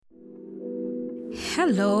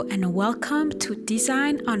Hello and welcome to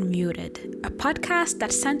Design Unmuted, a podcast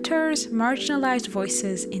that centers marginalized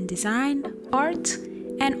voices in design, art,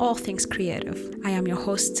 and all things creative. I am your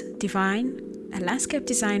host, Divine, a landscape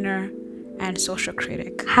designer and social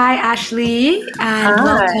critic. Hi, Ashley, and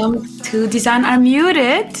welcome to Design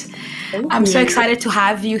Unmuted. I'm so excited to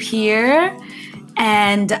have you here.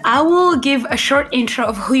 And I will give a short intro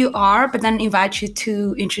of who you are, but then invite you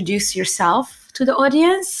to introduce yourself to the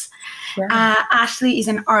audience. Ashley is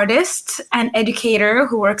an artist and educator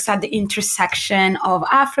who works at the intersection of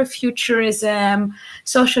Afrofuturism,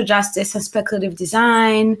 social justice, and speculative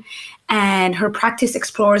design. And her practice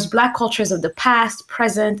explores Black cultures of the past,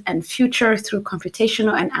 present, and future through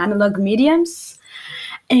computational and analog mediums,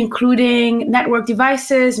 including network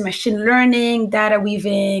devices, machine learning, data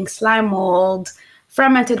weaving, slime mold,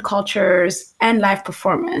 fragmented cultures, and live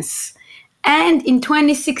performance. And in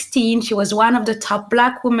 2016, she was one of the top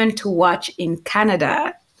Black women to watch in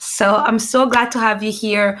Canada. So I'm so glad to have you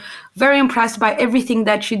here. Very impressed by everything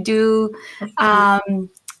that you do.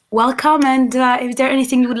 Welcome. And is there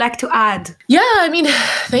anything you would like to add? Yeah,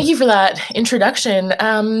 thank you for that introduction.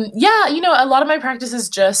 A lot of my practice is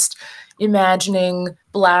just imagining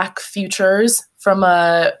Black futures from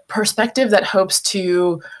a perspective that hopes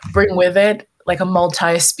to bring with it like a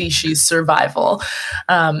multi-species survival.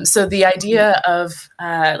 So the idea of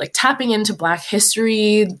tapping into Black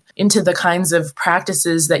history, into the kinds of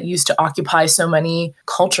practices that used to occupy so many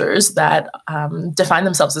cultures that define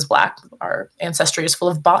themselves as Black. Our ancestry is full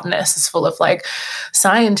of botanists, it's full of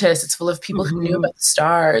scientists, it's full of people who knew about the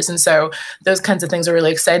stars. And so those kinds of things are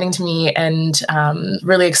really exciting to me and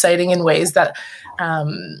really exciting in ways that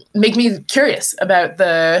make me curious about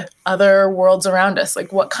the other worlds around us.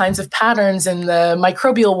 Like what kinds of patterns in the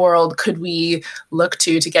microbial world could we look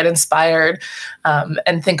to get inspired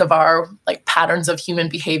and think of our patterns of human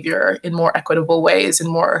behavior in more equitable ways, in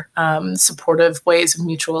more supportive ways of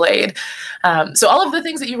mutual aid. So all of the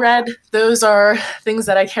things that you read, those are things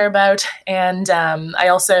that I care about. And I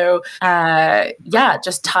also,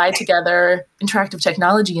 just tie together interactive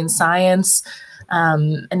technology and science.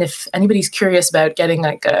 And if anybody's curious about getting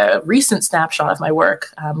a recent snapshot of my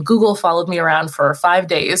work, Google followed me around for 5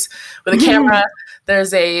 days with a camera.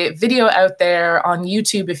 There's a video out there on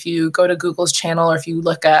YouTube. If you go to Google's channel or if you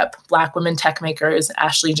look up Black Women Tech Makers,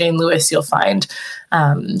 Ashley Jane Lewis, you'll find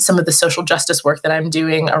some of the social justice work that I'm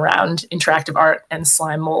doing around interactive art and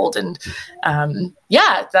slime mold. And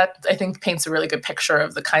that I think paints a really good picture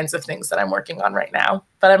of the kinds of things that I'm working on right now.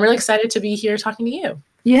 But I'm really excited to be here talking to you.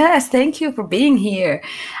 Yes, thank you for being here.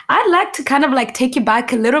 I'd like to kind of take you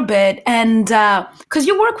back a little bit, and because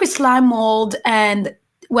you work with slime mold, and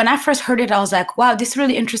when I first heard it, I was like, wow, this is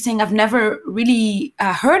really interesting. I've never really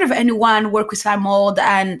heard of anyone work with slime mold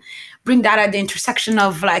and bring that at the intersection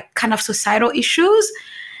of kind of societal issues.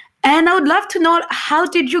 And I would love to know, how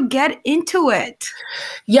did you get into it?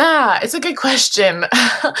 Yeah, it's a good question.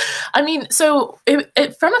 So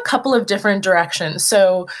it from a couple of different directions.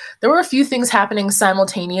 So there were a few things happening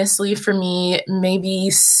simultaneously for me,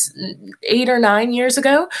 maybe 8 or 9 years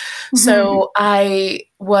ago. Mm-hmm. So I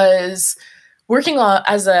was working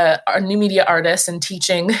as a new media artist and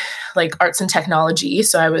teaching arts and technology.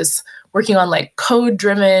 So I was working on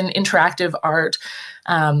code-driven interactive art.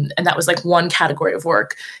 And that was one category of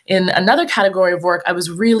work. In another category of work, I was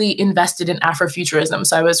really invested in Afrofuturism.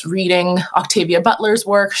 So I was reading Octavia Butler's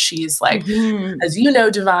work. She's as you know,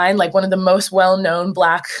 Divine, one of the most well-known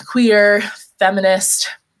Black queer feminist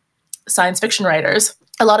science fiction writers.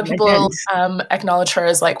 A lot of people acknowledge her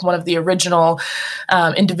as one of the original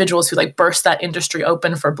individuals who burst that industry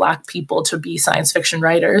open for Black people to be science fiction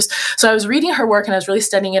writers. So I was reading her work and I was really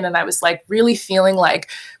studying it, and I was really feeling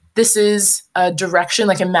this is a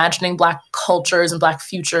direction, imagining Black cultures and Black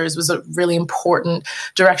futures was a really important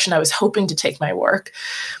direction I was hoping to take my work.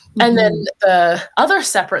 Mm-hmm. And then the other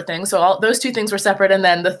separate thing, so those two things were separate. And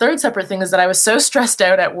then the third separate thing is that I was so stressed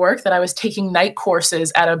out at work that I was taking night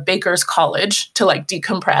courses at a baker's college to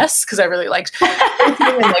decompress, because I really liked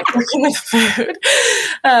working with food.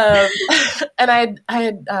 And I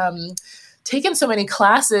had taken so many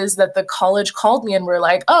classes that the college called me and were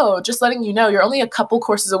like, oh, just letting you know, you're only a couple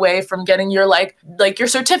courses away from getting your your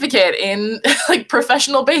certificate in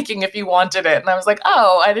professional baking if you wanted it. And I was like,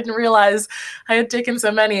 oh, I didn't realize I had taken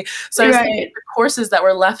so many. So I was taking the courses that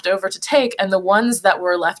were left over to take, and the ones that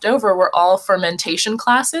were left over were all fermentation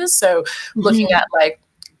classes. So looking at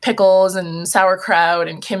pickles and sauerkraut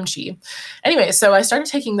and kimchi. Anyway, so I started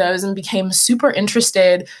taking those and became super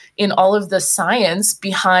interested in all of the science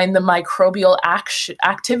behind the microbial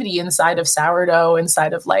activity inside of sourdough,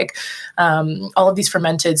 inside of like all of these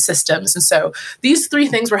fermented systems. And so these three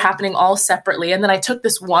things were happening all separately. And then I took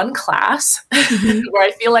this one class where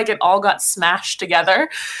I feel like it all got smashed together.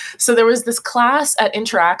 So there was this class at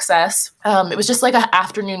Interaccess. It was just like an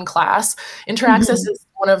afternoon class. Interaccess is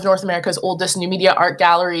one of North America's oldest new media art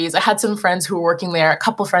galleries. I had some friends who were working there. A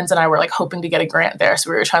couple friends and I were like hoping to get a grant there.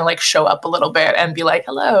 So we were trying to like show up a little bit and be like,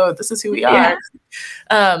 hello, this is who we are.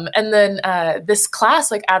 And then this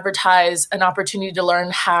class like advertised an opportunity to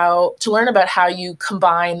learn about how you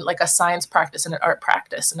combine like a science practice and an art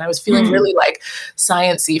practice. And I was feeling really like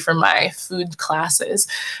sciencey from my food classes.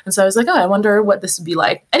 And so I was like, oh, I wonder what this would be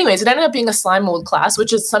like. Anyways, it ended up being a slime mold class,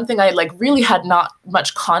 which is something I like really had not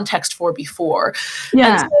much context for before.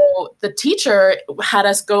 And so the teacher had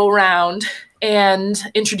us go around and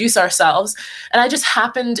introduce ourselves. And I just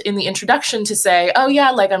happened in the introduction to say, oh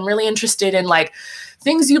yeah, like I'm really interested in like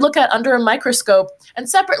things you look at under a microscope. And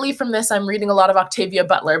separately from this, I'm reading a lot of Octavia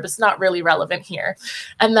Butler, but it's not really relevant here.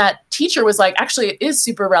 And that teacher was like, actually, it is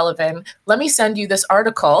super relevant. Let me send you this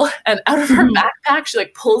article. And out of her backpack, she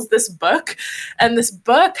like pulls this book. And this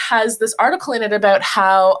book has this article in it about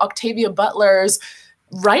how Octavia Butler's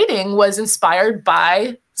writing was inspired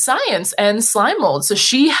by science and slime mold. So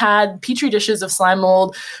she had petri dishes of slime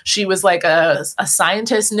mold. She was like a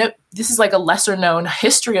scientist. No, this is like a lesser known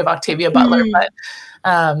history of Octavia Butler, but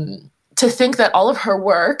to think that all of her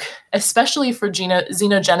work, especially for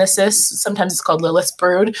Xenogenesis, sometimes it's called Lilith's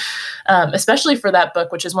Brood, especially for that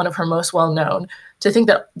book, which is one of her most well-known, to think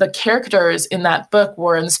that the characters in that book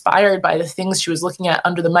were inspired by the things she was looking at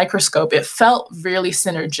under the microscope, it felt really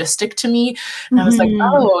synergistic to me. And I was like,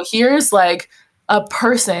 oh, here's like a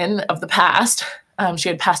person of the past. She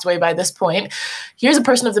had passed away by this point. Here's a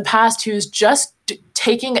person of the past who's just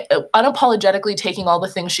unapologetically taking all the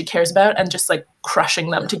things she cares about and just like crushing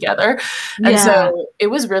them together. And so it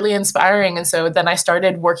was really inspiring. And so then I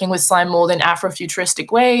started working with slime mold in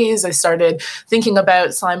Afrofuturistic ways. I started thinking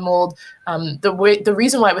about slime mold. The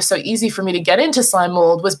reason why it was so easy for me to get into slime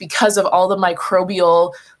mold was because of all the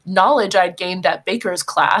microbial knowledge I'd gained at baker's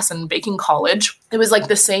class and baking college. It was like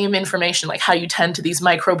the same information, like how you tend to these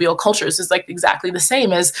microbial cultures is like exactly the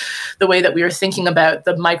same as the way that we were thinking about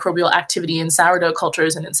the microbial activity in sourdough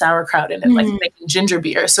cultures and in sauerkraut and in like making ginger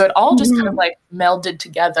beer. So it all just kind of like melded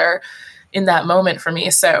together in that moment for me.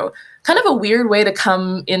 So kind of a weird way to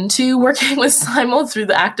come into working with slime mold through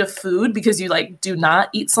the act of food, because you like do not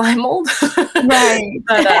eat slime mold. Right.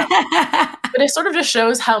 But it sort of just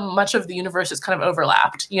shows how much of the universe is kind of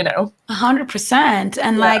overlapped, you know? 100%.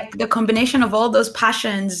 And like the combination of all those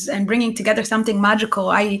passions and bringing together something magical,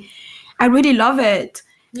 I really love it.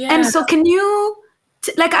 Yeah. And so can you,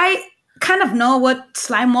 I kind of know what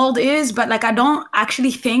slime mold is, but like I don't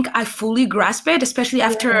actually think I fully grasp it, especially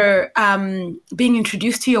after being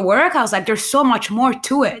introduced to your work. I was like, there's so much more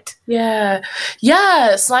to it. Yeah.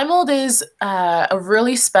 Slime mold is a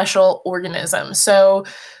really special organism. So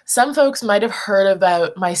some folks might have heard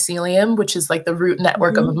about mycelium, which is like the root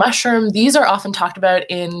network of a mushroom. These are often talked about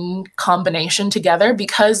in combination together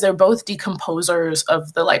because they're both decomposers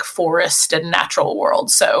of the like forest and natural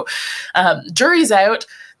world. So jury's out.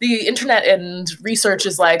 The internet and research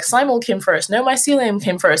is like slime mold came first. No, mycelium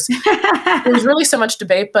came first. There's really so much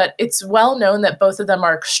debate, but it's well known that both of them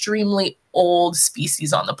are extremely old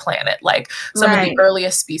species on the planet, like some of the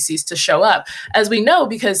earliest species to show up, as we know,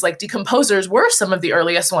 because like decomposers were some of the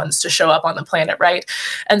earliest ones to show up on the planet, right?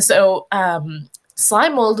 And so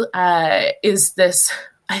slime mold is this,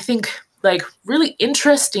 I think, like really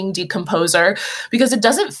interesting decomposer because it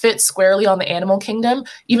doesn't fit squarely on the animal kingdom,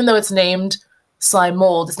 even though it's named slime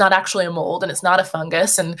mold. It's not actually a mold and it's not a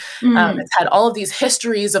fungus. And it's had all of these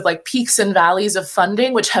histories of like peaks and valleys of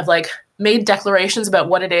funding, which have like made declarations about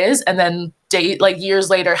what it is. And then years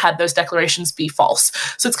later had those declarations be false.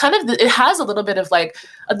 So it's kind of, it has a little bit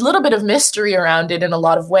of mystery around it in a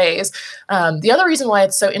lot of ways. The other reason why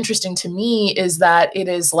it's so interesting to me is that it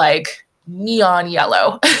is like neon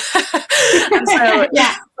yellow. And so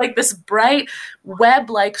like this bright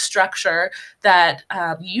web-like structure that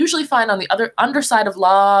you usually find on the other underside of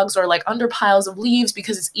logs or like under piles of leaves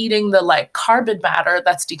because it's eating the like carbon matter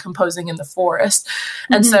that's decomposing in the forest.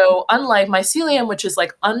 And so unlike mycelium, which is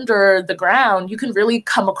like under the ground, you can really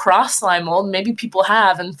come across slime mold. Maybe people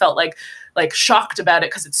have and felt like like shocked about it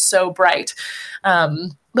because it's so bright.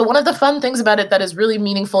 But one of the fun things about it that is really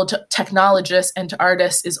meaningful to technologists and to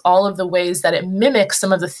artists is all of the ways that it mimics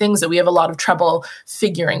some of the things that we have a lot of trouble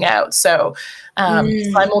figuring out. So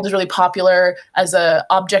slime mold is really popular as an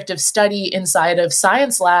objective study inside of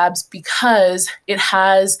science labs because it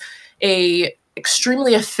has a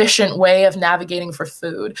extremely efficient way of navigating for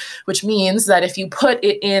food, which means that if you put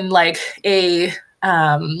it in like a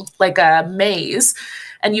maze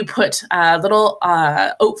and you put little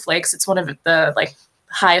oat flakes, it's one of the like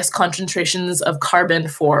highest concentrations of carbon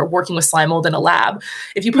for working with slime mold in a lab.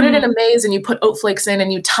 If you put it in a maze and you put oat flakes in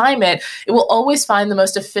and you time it, it will always find the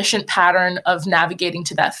most efficient pattern of navigating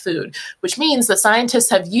to that food, which means that scientists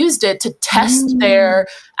have used it to test their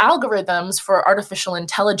algorithms for artificial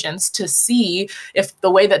intelligence to see if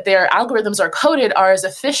the way that their algorithms are coded are as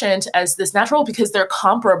efficient as this natural, because they're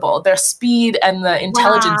comparable. Their speed and the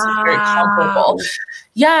intelligence is very comparable.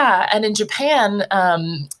 Yeah, and in Japan,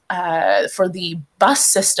 for the bus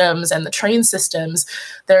systems and the train systems,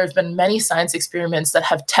 there have been many science experiments that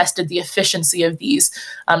have tested the efficiency of these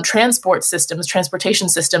transportation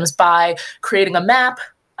systems by creating a map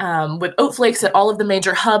with oat flakes at all of the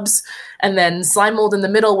major hubs, and then slime mold in the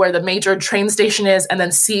middle where the major train station is, and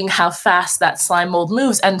then seeing how fast that slime mold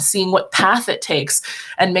moves and seeing what path it takes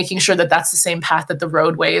and making sure that that's the same path that the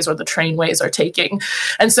roadways or the trainways are taking.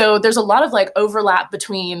 And so there's a lot of like overlap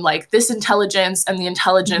between like this intelligence and the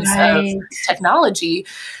intelligence of technology.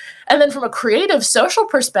 And then from a creative social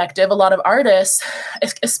perspective, a lot of artists,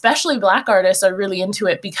 especially Black artists, are really into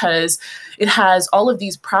it because it has all of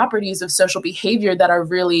these properties of social behavior that are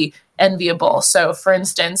really enviable. So for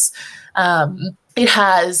instance, it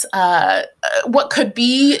has what could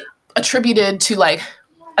be attributed to like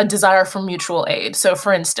a desire for mutual aid. So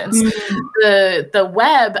for instance, the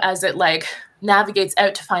web, as it like navigates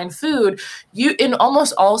out to find food, you in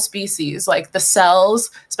almost all species, like the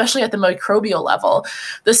cells, especially at the microbial level,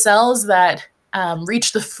 the cells that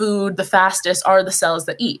reach the food the fastest are the cells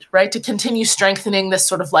that eat, right? To continue strengthening this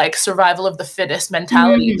sort of like survival of the fittest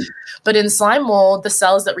mentality. But in slime mold, the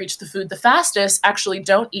cells that reach the food the fastest actually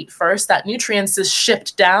don't eat first. That nutrients is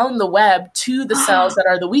shipped down the web to the cells that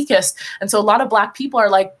are the weakest. And so a lot of Black people are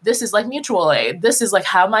like, this is like mutual aid. This is like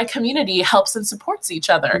how my community helps and supports each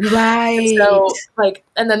other. Right. And so like,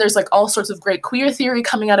 and then there's like all sorts of great queer theory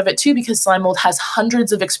coming out of it too, because slime mold has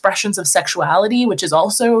hundreds of expressions of sexuality, which is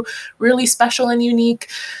also really special and unique.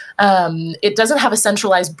 It doesn't have a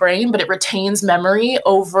centralized brain, but it retains memory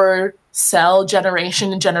over cell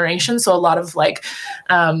generation and generation. So a lot of like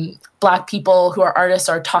Black people who are artists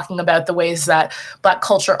are talking about the ways that Black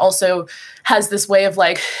culture also has this way of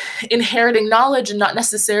like inheriting knowledge, and not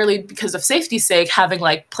necessarily because of safety's sake, having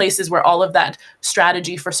like places where all of that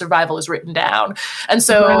strategy for survival is written down. And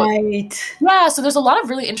so, yeah, so there's a lot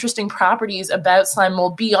of really interesting properties about slime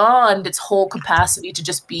mold beyond its whole capacity to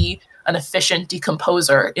just be an efficient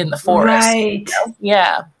decomposer in the forest. Right. You know?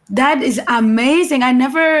 Yeah. That is amazing. I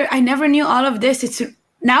never knew all of this. It's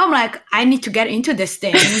now I'm like, I need to get into this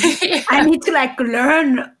thing. Yeah. I need to like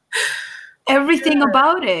learn everything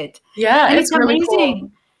about it. Yeah. And it's really amazing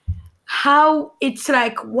cool how it's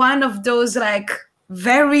like one of those like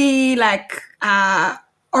very like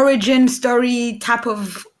origin story type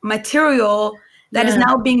of material that is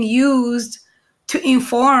now being used to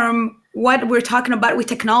inform what we're talking about with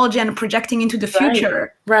technology and projecting into the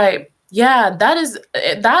future. Right. Yeah,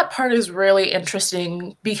 that part is really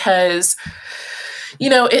interesting because, you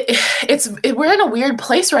know, we're in a weird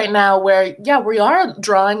place right now where, yeah, we are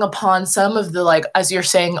drawing upon some of the, like, as you're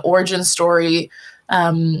saying, origin story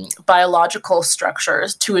biological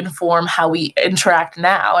structures to inform how we interact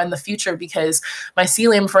now and the future. Because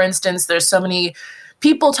mycelium, for instance, there's so many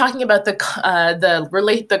people talking about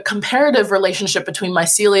the comparative relationship between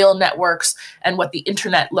mycelial networks and what the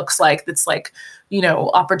internet looks like. That's like, you know,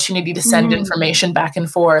 opportunity to send information back and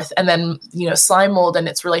forth. And then, you know, slime mold and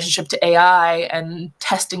its relationship to AI and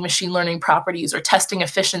testing machine learning properties or testing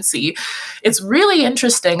efficiency. It's really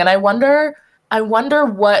interesting. And I wonder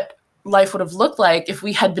what life would have looked like if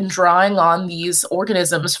we had been drawing on these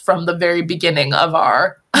organisms from the very beginning of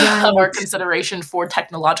our of our consideration for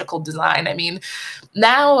technological design. I mean,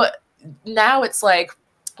 now it's like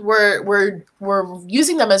we're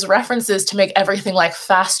using them as references to make everything like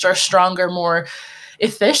faster, stronger, more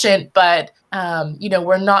efficient, but you know,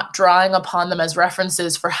 we're not drawing upon them as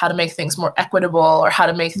references for how to make things more equitable or how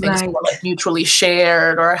to make things more like mutually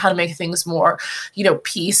shared or how to make things more, you know,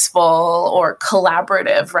 peaceful or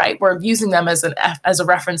collaborative, right? We're using them as a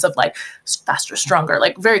reference of like faster, stronger,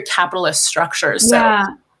 like very capitalist structures. So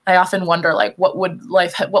I often wonder, like, what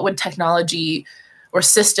would technology or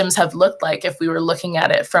systems have looked like if we were looking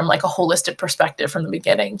at it from like a holistic perspective from the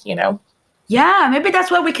beginning, you know? Yeah, maybe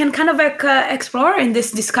that's what we can kind of like explore in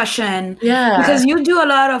this discussion. Yeah. Because you do a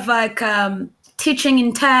lot of like teaching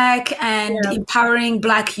in tech and empowering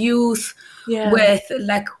Black youth with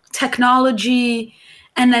like technology.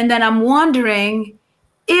 And then I'm wondering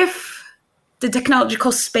if the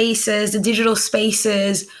technological spaces, the digital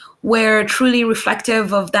spaces were truly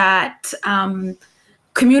reflective of that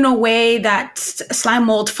communal way that slime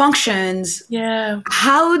mold functions. Yeah.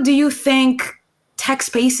 How do you think tech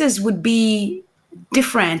spaces would be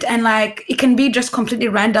different? And like it can be just completely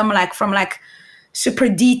random, like from like super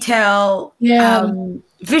detail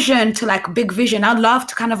vision to like big vision. I'd love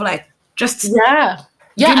to kind of like just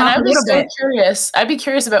and I was so curious. I'd be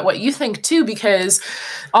curious about what you think too, because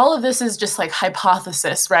all of this is just like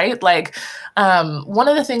hypothesis, right? Like one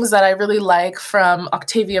of the things that I really like from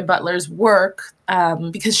Octavia Butler's work,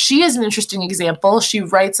 because she is an interesting example. She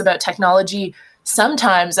writes about technology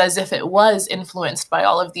sometimes as if it was influenced by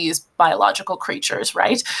all of these biological creatures,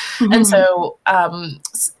 right? Mm-hmm. And so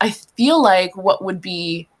I feel like what would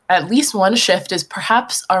be at least one shift is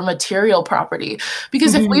perhaps our material property.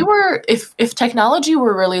 Because if technology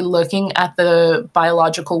were really looking at the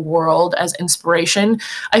biological world as inspiration,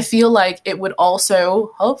 I feel like it would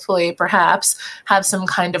also, hopefully, perhaps, have some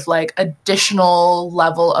kind of like additional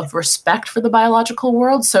level of respect for the biological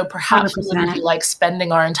world. So perhaps 100%. We wouldn't be like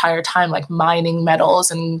spending our entire time like mining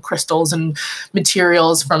metals and crystals and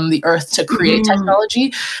materials from the earth to create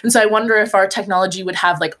technology. And so I wonder if our technology would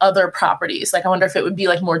have like other properties. Like I wonder if it would be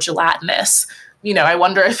like more gelatinous. You know, I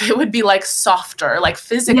wonder if it would be like softer, like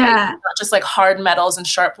physically, not just like hard metals and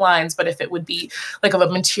sharp lines, but if it would be like of a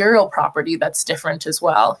material property that's different as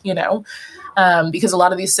well, you know, because a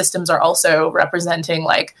lot of these systems are also representing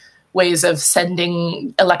like ways of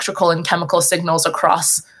sending electrical and chemical signals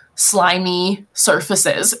across slimy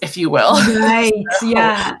surfaces, if you will. Right.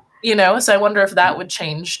 Yeah. You know, so I wonder if that would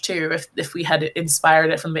change too, if we had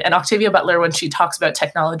inspired it from and Octavia Butler, when she talks about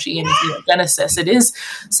technology and Genesis, it is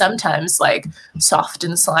sometimes like soft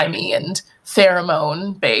and slimy and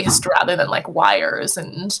pheromone based rather than like wires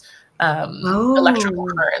and electrical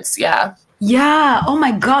currents. Yeah. Yeah. Oh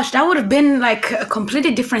my gosh, that would have been like a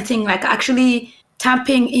completely different thing. Like actually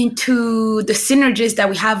tapping into the synergies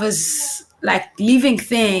that we have as like living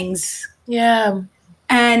things. Yeah.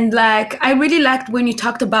 And like, I really liked when you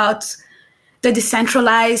talked about the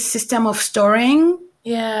decentralized system of storing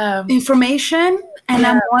information. And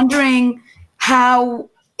I'm wondering how,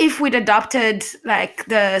 if we'd adopted like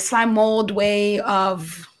the slime mold way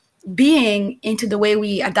of being into the way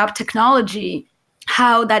we adopt technology,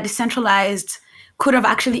 how that decentralized could have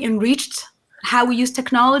actually enriched how we use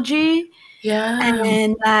technology. Yeah.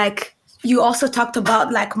 And like, you also talked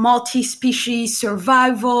about like multi-species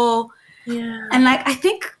survival. Yeah. And like, I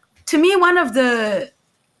think to me,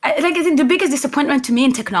 I think the biggest disappointment to me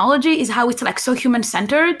in technology is how it's like so human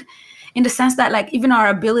centered, in the sense that like even our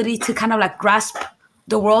ability to kind of like grasp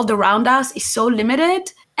the world around us is so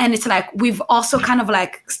limited. And it's like, we've also kind of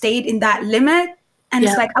like stayed in that limit. And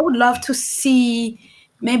it's like, I would love to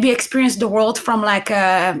maybe experience the world from like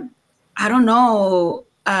I don't know,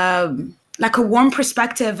 like a warm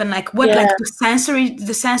perspective, and like what like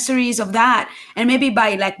the sensories of that, and maybe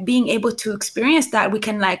by like being able to experience that, we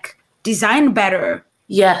can like design better.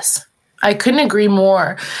 Yes, I couldn't agree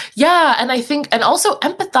more. Yeah, and I think, and also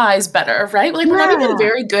empathize better, right? Like we're not even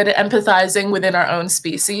very good at empathizing within our own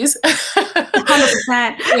species.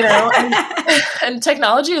 100%. You know, and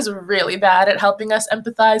technology is really bad at helping us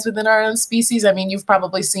empathize within our own species. I mean, you've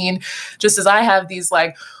probably seen, just as I have, these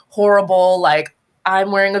like horrible, like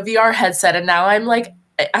I'm wearing a VR headset and now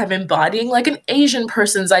I'm embodying like an Asian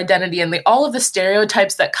person's identity, and all of the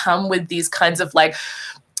stereotypes that come with these kinds of like,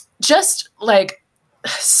 just like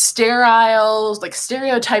sterile, like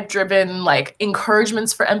stereotype driven, like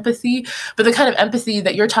encouragements for empathy. But the kind of empathy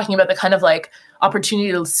that you're talking about, the kind of like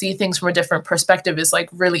opportunity to see things from a different perspective, is like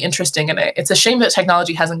really interesting. And it's a shame that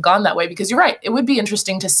technology hasn't gone that way, because you're right. It would be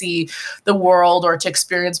interesting to see the world, or to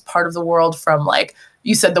experience part of the world from, like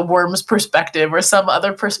you said, the worm's perspective or some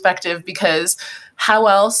other perspective, because how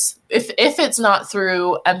else, if it's not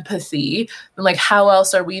through empathy, then like how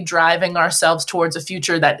else are we driving ourselves towards a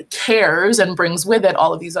future that cares and brings with it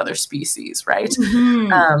all of these other species, right?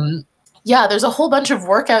 Mm-hmm. There's a whole bunch of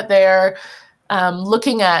work out there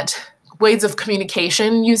looking at ways of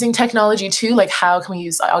communication using technology too, like how can we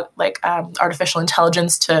use artificial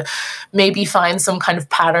intelligence to maybe find some kind of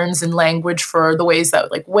patterns in language for the ways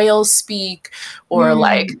that like whales speak, or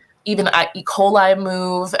like even E. coli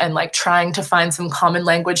move, and like trying to find some common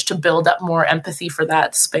language to build up more empathy for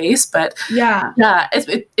that space. But yeah,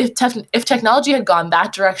 if technology had gone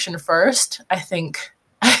that direction first, I think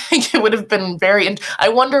it would have been I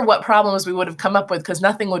wonder what problems we would have come up with, because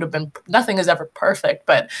nothing is ever perfect,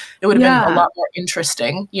 but it would have been a lot more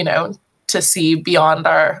interesting, to see beyond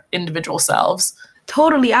our individual selves.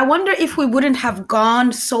 Totally. I wonder if we wouldn't have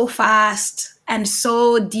gone so fast and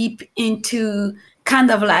so deep into kind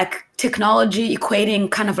of like technology equating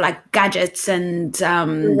kind of like gadgets and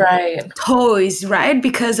toys, right?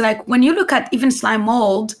 Because like when you look at even slime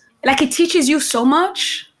mold, like it teaches you so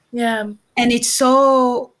much. Yeah. And it's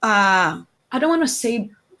so, I don't want to say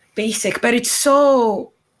basic, but it's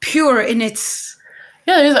so pure in its...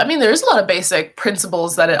 Yeah, there's a lot of basic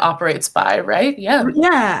principles that it operates by, right? Yeah.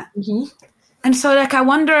 Yeah. Mm-hmm. And so like, I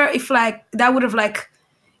wonder if like that would have like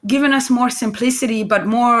given us more simplicity, but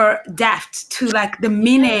more depth to like the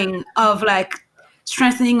meaning of like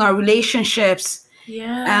strengthening our relationships.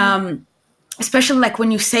 Yeah. Especially like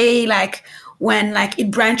when you say like, when like it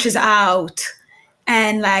branches out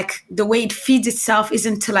and like the way it feeds itself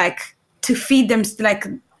isn't to feed them like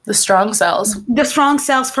the strong cells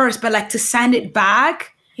first, but like to send it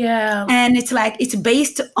back. Yeah. And it's like, it's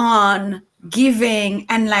based on giving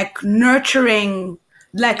and like nurturing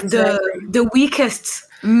like the weakest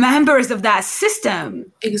members of that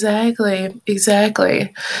system. Exactly.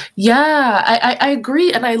 Yeah, I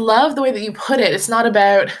agree. And I love the way that you put it. It's not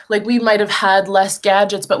about like, we might have had less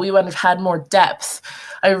gadgets, but we would have had more depth.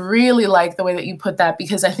 I really like the way that you put that,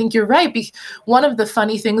 because I think you're right. One of the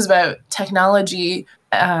funny things about technology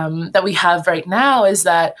that we have right now is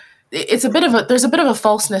that there's a bit of a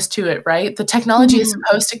falseness to it, right? The technology is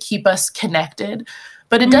supposed to keep us connected,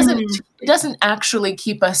 but it doesn't actually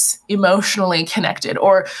keep us emotionally connected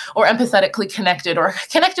or empathetically connected or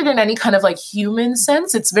connected in any kind of like human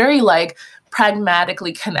sense. It's very like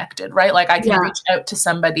pragmatically connected, right? Like I can reach out to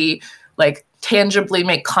somebody, like tangibly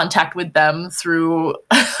make contact with them through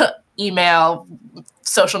email,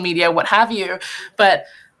 social media, what have you. But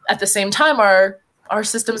at the same time, our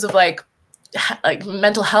systems of like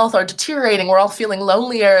mental health are deteriorating. We're all feeling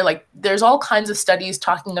lonelier. Like there's all kinds of studies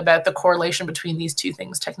talking about the correlation between these two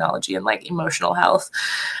things, technology and like emotional health.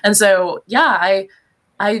 And so, yeah,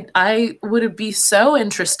 I would be so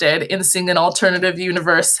interested in seeing an alternative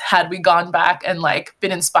universe had we gone back and like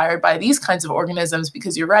been inspired by these kinds of organisms,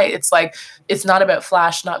 because you're right. It's like, it's not about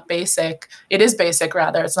flash, not basic. It is basic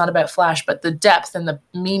rather. It's not about flash, but the depth and the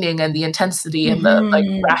meaning and the intensity and the like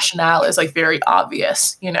rationale is like very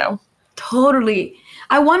obvious, Totally.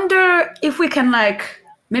 I wonder if we can like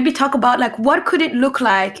maybe talk about like what could it look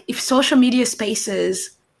like if social media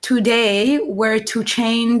spaces today were to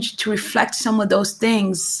change to reflect some of those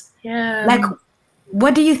things. Yeah. Like,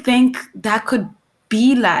 what do you think that could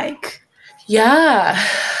be like? Yeah.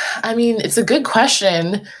 It's a good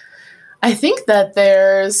question. I think that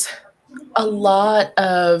there's a lot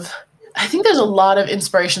of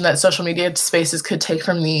inspiration that social media spaces could take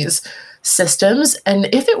from these systems. And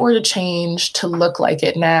if it were to change to look like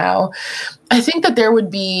it now, I think that there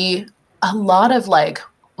would be a lot of like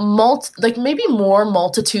maybe more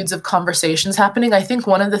multitudes of conversations happening. I think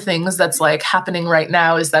one of the things that's like happening right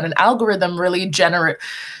now is that an algorithm really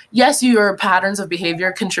yes, your patterns of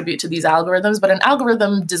behavior contribute to these algorithms, but an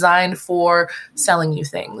algorithm designed for selling you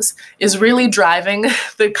things is really driving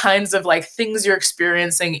the kinds of like things you're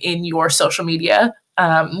experiencing in your social media.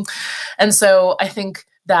 And so I think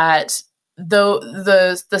that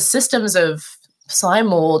the systems of slime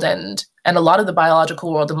mold and a lot of the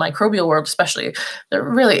biological world, the microbial world especially,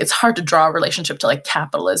 it's hard to draw a relationship to like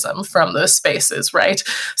capitalism from those spaces, right?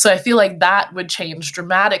 So I feel like that would change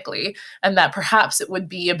dramatically, and that perhaps it would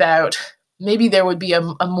be about, maybe there would be a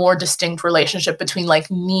more distinct relationship between like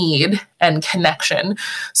need and connection.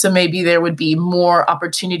 So maybe there would be more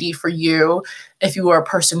opportunity for you if you were a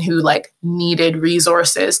person who like needed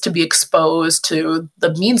resources to be exposed to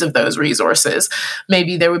the means of those resources.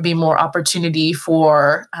 Maybe there would be more opportunity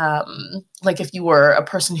for like if you were a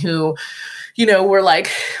person who, were like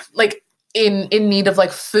in need of like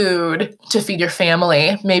food to feed your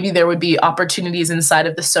family, maybe there would be opportunities inside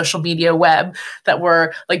of the social media web that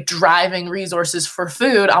were like driving resources for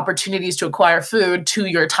food, opportunities to acquire food to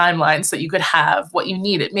your timeline so that you could have what you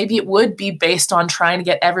needed. Maybe it would be based on trying to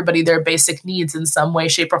get everybody their basic needs in some way,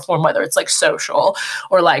 shape, or form, whether it's like social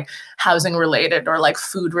or like housing related or like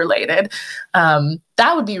food related.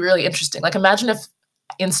 That would be really interesting. Like imagine if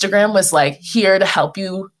Instagram was like here to help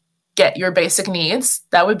you get your basic needs.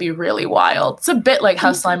 That would be really wild. It's a bit like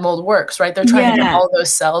how slime mold works, right? They're trying to give all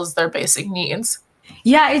those cells their basic needs.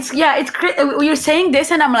 It's great. You're saying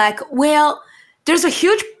this and I'm like, well, there's a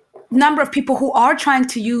huge number of people who are trying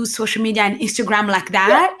to use social media and Instagram like that.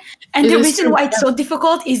 Yeah. And the reason why it's so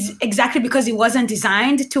difficult is exactly because it wasn't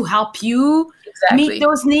designed to help you meet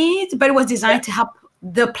those needs, but it was designed to help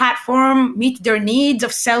the platform meet their needs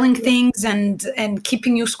of selling things and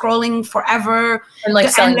keeping you scrolling forever. And like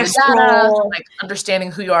selling your data, like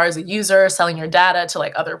understanding who you are as a user, selling your data to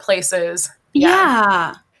like other places.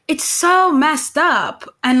 Yeah. It's so messed up.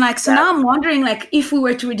 And like, so now I'm wondering, like, if we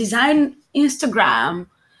were to redesign Instagram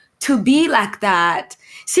to be like that.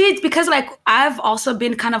 See, it's because like I've also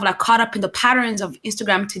been kind of like caught up in the patterns of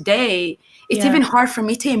Instagram today. It's even hard for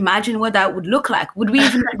me to imagine what that would look like. Would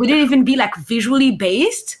it even be like visually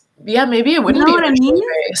based? Yeah, maybe it wouldn't be visually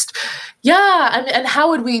based. Yeah, and how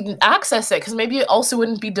would we access it? Because maybe it also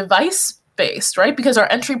wouldn't be device based, right? Because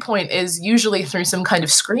our entry point is usually through some kind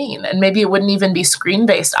of screen, and maybe it wouldn't even be screen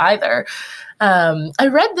based either. I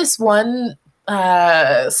read this one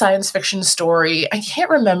science fiction story. I can't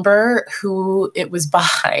remember who it was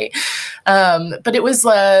by, but it was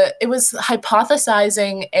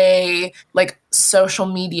hypothesizing a like social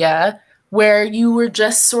media where you were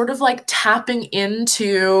just sort of like tapping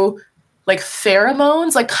into like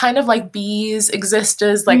pheromones, like kind of like bees exist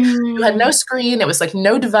as like you had no screen, it was like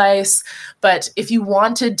no device, but if you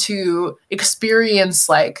wanted to experience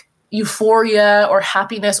like euphoria or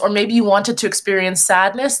happiness, or maybe you wanted to experience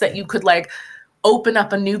sadness, that you could like open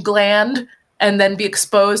up a new gland and then be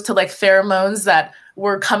exposed to like pheromones that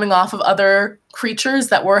were coming off of other creatures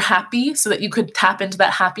that were happy, so that you could tap into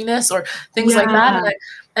that happiness or things like that.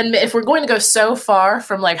 And if we're going to go so far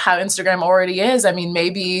from like how Instagram already is, I mean,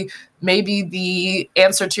 maybe the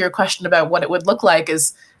answer to your question about what it would look like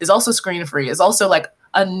is also screen free, is also like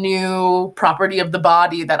a new property of the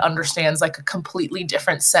body that understands like a completely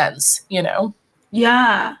different sense, you know?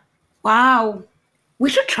 Yeah. Wow. We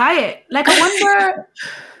should try it. Like,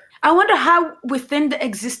 I wonder how within the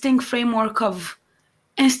existing framework of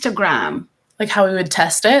Instagram, like how we would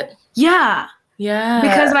test it. Yeah. Yeah.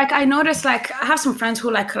 Because like I noticed, like I have some friends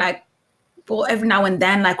who like will every now and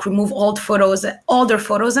then like remove all their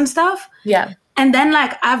photos and stuff. Yeah. And then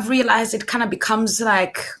like I've realized it kind of becomes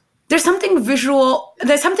like there's something visual.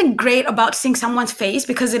 There's something great about seeing someone's face,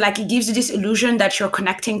 because it gives you this illusion that you're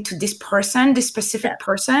connecting to this person, this specific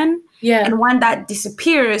person. Yeah. And when that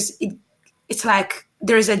disappears, it's like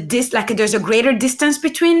there's a greater distance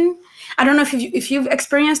between. I don't know if you've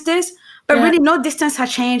experienced this, but really no distance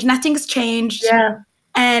has changed. Nothing's changed. Yeah.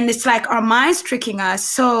 And it's like our mind's tricking us.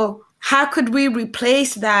 So how could we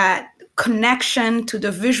replace that connection to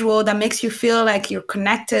the visual that makes you feel like you're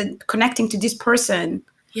connecting to this person?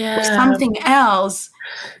 Or something else?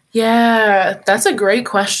 Yeah, that's a great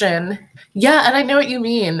question. Yeah, and I know what you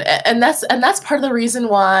mean. And that's part of the reason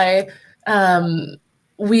why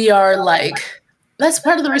that's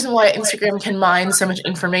part of the reason why Instagram can mine so much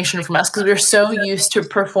information from us, because we're so used to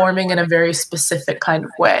performing in a very specific kind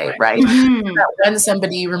of way, right? Mm-hmm. That when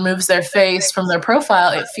somebody removes their face from their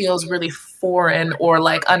profile, it feels really foreign or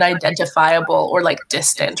like unidentifiable or like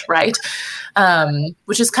distant, right?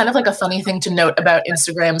 Which is kind of like a funny thing to note about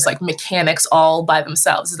Instagram's like mechanics all by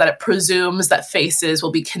themselves, is that it presumes that faces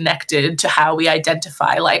will be connected to how we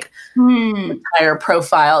identify like entire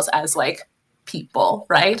profiles as like people,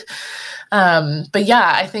 right? But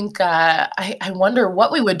yeah, I think I wonder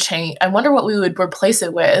what we would change. I wonder what we would replace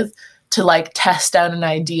it with to like test out an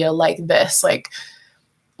idea like this. Like,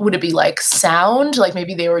 would it be like sound? Like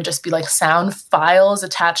maybe they would just be like sound files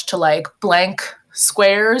attached to like blank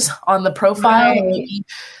squares on the profile. Right.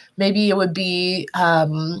 Maybe it would be,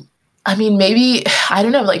 maybe, I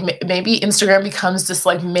don't know, like maybe Instagram becomes this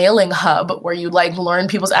like mailing hub where you like learn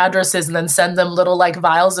people's addresses and then send them little like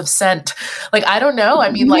vials of scent. Like, I don't know.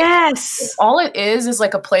 I mean, like, all it is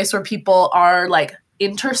like a place where people are like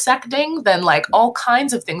intersecting, then like all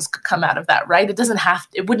kinds of things could come out of that, right?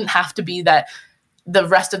 It wouldn't have to be that the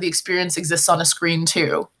rest of the experience exists on a screen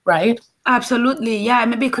too, right? Absolutely. Yeah.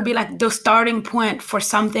 Maybe it could be like the starting point for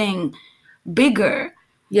something bigger.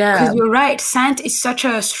 Yeah. Because you're right. Scent is such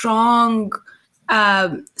a strong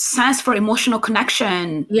sense for emotional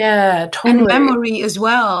connection. Yeah, totally. And memory as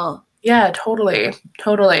well. Yeah, totally.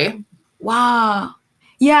 Totally. Wow.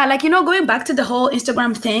 Yeah. Like, going back to the whole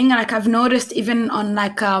Instagram thing, like I've noticed even on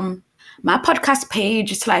like my podcast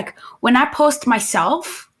page, it's like when I post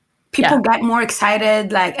myself, people get more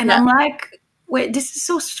excited, like, and I'm like, wait, this is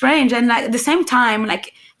so strange. And like at the same time,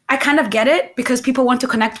 like I kind of get it, because people want to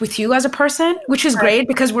connect with you as a person, which is great,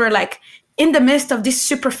 because we're like in the midst of this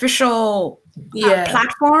superficial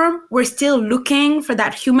platform. We're still looking for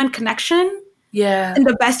that human connection in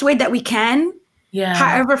the best way that we can,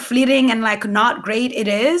 however fleeting and like not great it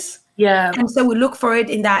is. Yeah. And so we look for it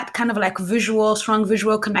in that kind of like strong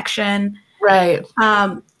visual connection. Right.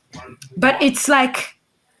 But it's like,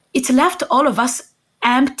 it's left all of us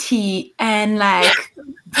empty and like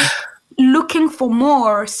looking for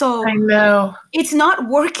more. So I know. It's not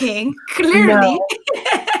working, clearly.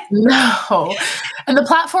 No. And the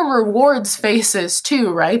platform rewards faces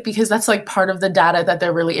too, right? Because that's like part of the data that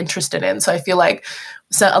they're really interested in. So I feel like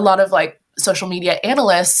a lot of like social media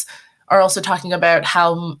analysts are also talking about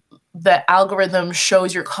how the algorithm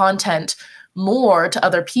shows your content more to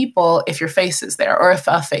other people if your face is there or if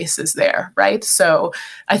a face is there, right? So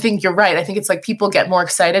I think you're right. I think it's like people get more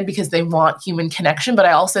excited because they want human connection, but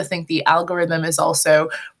I also think the algorithm is also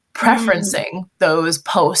preferencing those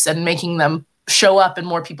posts and making them show up in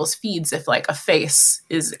more people's feeds if like a face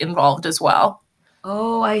is involved as well.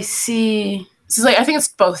 Oh, I see. So like I think it's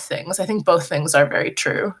both things. I think both things are very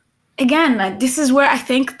true. Again, like, this is where I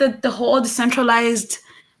think that the whole decentralized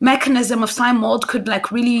mechanism of slime mold could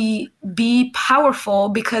like really be powerful,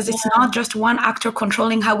 because it's not just one actor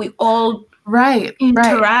controlling how we all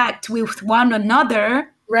interact with one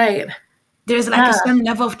another. Right. There's like a certain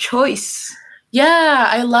level of choice. Yeah,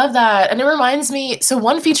 I love that. And it reminds me, so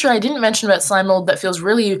one feature I didn't mention about slime mold that feels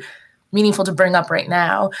really meaningful to bring up right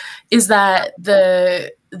now is that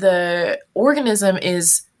the organism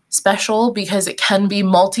is special because it can be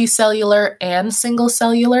multicellular and single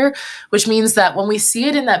cellular, which means that when we see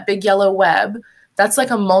it in that big yellow web, that's like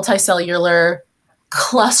a multicellular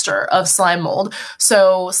cluster of slime mold.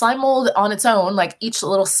 So slime mold on its own, like each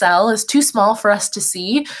little cell is too small for us to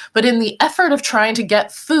see, but in the effort of trying to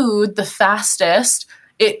get food the fastest,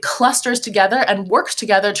 it clusters together and works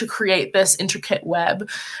together to create this intricate web.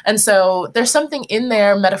 And so there's something in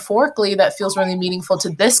there metaphorically that feels really meaningful to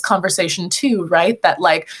this conversation too, right? That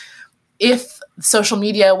like if social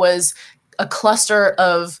media was a cluster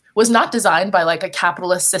was not designed by like a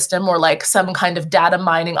capitalist system or like some kind of data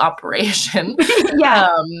mining operation,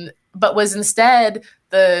 but was instead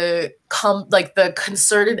the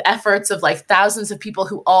concerted efforts of like thousands of people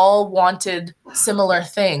who all wanted similar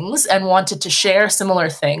things and wanted to share similar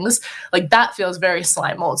things, like that feels very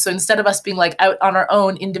slime mold. So instead of us being like out on our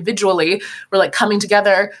own individually, we're like coming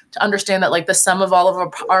together to understand that like the sum of all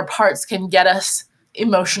of our parts can get us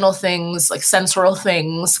emotional things, like sensorial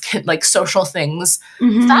things, like social things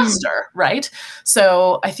faster, right?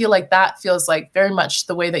 So I feel like that feels like very much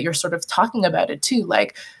the way that you're sort of talking about it too.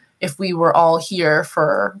 Like if we were all here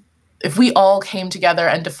if we all came together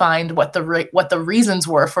and defined what the reasons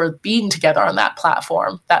were for being together on that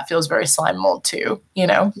platform, that feels very slime mold too, you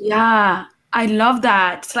know? Yeah, I love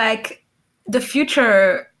that. It's like the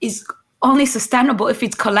future is only sustainable if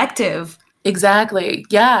it's collective. Exactly.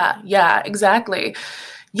 Yeah, exactly.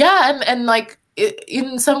 Yeah, and like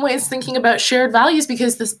in some ways thinking about shared values,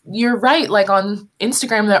 because you're right, like on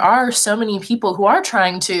Instagram there are so many people who are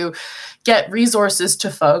trying to get resources to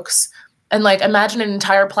folks, and like imagine an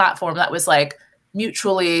entire platform that was like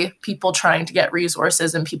mutually people trying to get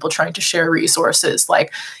resources and people trying to share resources.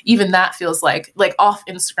 Like even that feels like off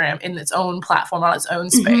Instagram in its own platform on its own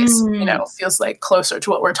space, you know, feels like closer to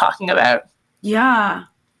what we're talking about. Yeah.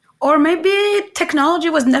 Or maybe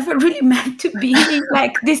technology was never really meant to be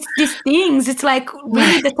like these things. It's like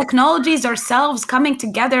really the technologies ourselves coming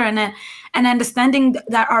together and understanding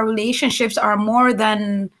that our relationships are more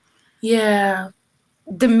than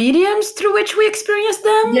the mediums through which we experience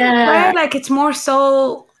them. Right? Like it's more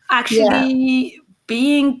so actually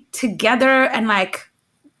being together and like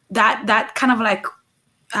that kind of like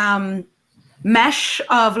mesh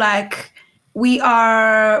of like, we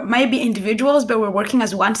are maybe individuals, but we're working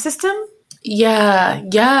as one system.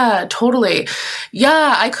 Yeah, totally.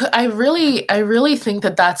 Yeah, I really think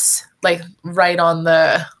that that's like right on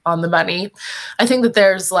the money. I think that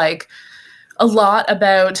there's like a lot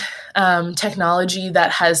about technology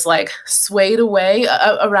that has like swayed away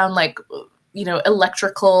around like, you know,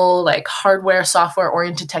 electrical, like hardware, software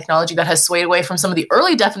oriented technology that has swayed away from some of the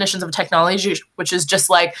early definitions of technology, which is just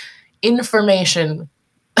like information.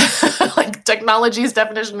 Like technology's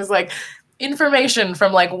definition is like information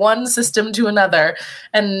from like one system to another,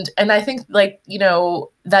 and I think like, you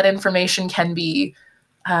know, that information can be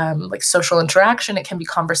like social interaction, it can be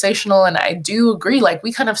conversational, and I do agree like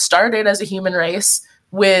we kind of started as a human race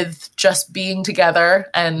with just being together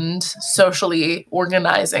and socially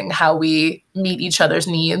organizing how we meet each other's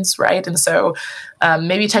needs, right? And so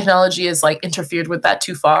maybe technology has like interfered with that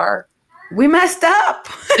too far. We messed up.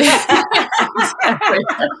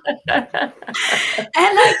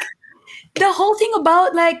 And like the whole thing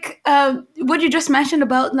about like what you just mentioned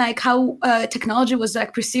about like how technology was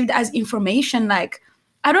like perceived as information, like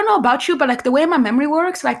I don't know about you, but like the way my memory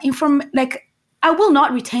works, like I will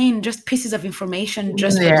not retain just pieces of information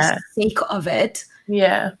just for the sake of it.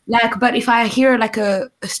 Yeah. Like, but if I hear like a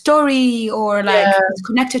story, or like it's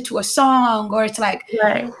connected to a song, or it's like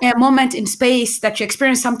a moment in space that you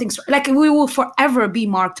experience something, like we will forever be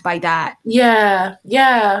marked by that. Yeah.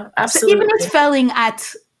 Yeah. Absolutely. So even it's failing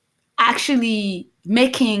at actually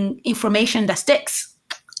making information that sticks.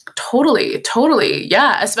 Totally.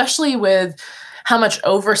 Yeah. Especially with how much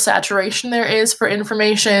oversaturation there is for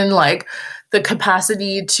information, like the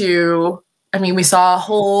capacity to, I mean, we saw a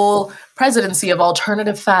whole presidency of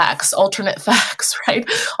alternate facts, right?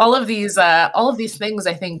 All of these things,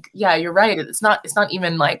 I think, yeah, you're right. It's not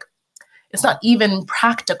even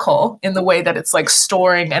practical in the way that it's like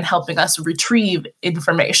storing and helping us retrieve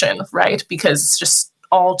information, right? Because it's just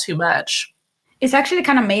all too much. It's actually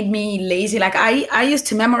kind of made me lazy. Like I used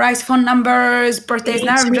to memorize phone numbers, birthdays.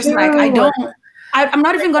 Now I'm just like, I'm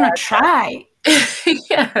not even going to try.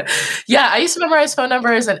 Yeah. I used to memorize phone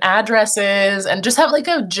numbers and addresses and just have like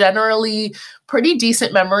a generally pretty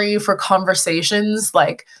decent memory for conversations.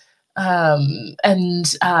 Like, I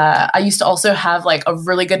used to also have like a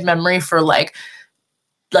really good memory for like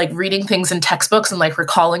reading things in textbooks and like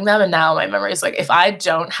recalling them. And now my memory is like, if I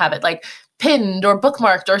don't have it like pinned or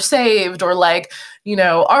bookmarked or saved or like,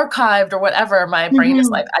 archived or whatever, my brain is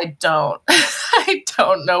like, I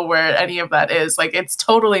don't know where any of that is. Like, it's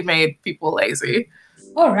totally made people lazy.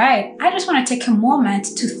 All right. I just want to take a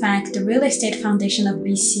moment to thank the Real Estate Foundation of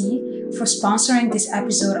BC for sponsoring this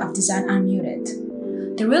episode of Design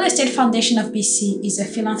Unmuted. The Real Estate Foundation of BC is a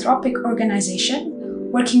philanthropic organization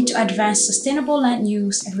working to advance sustainable land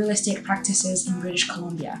use and real estate practices in British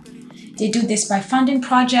Columbia. They do this by funding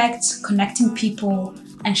projects, connecting people,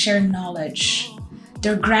 and sharing knowledge.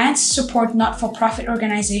 Their grants support not-for-profit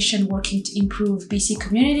organizations working to improve BC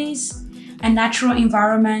communities and natural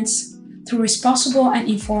environments through responsible and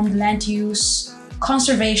informed land use,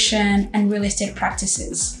 conservation, and real estate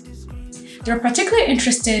practices. They're particularly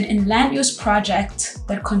interested in land use projects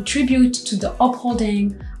that contribute to the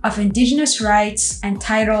upholding of Indigenous rights and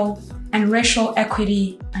title and racial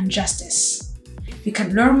equity and justice. You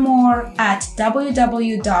can learn more at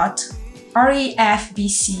www.refbc.com.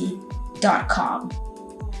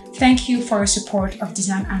 Thank you for your support of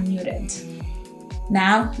Design Unmuted.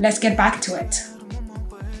 Now, let's get back to it.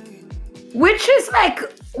 Which is like,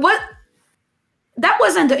 what? That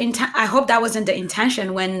wasn't the intent. I hope that wasn't the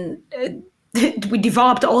intention when we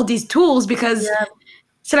developed all these tools, because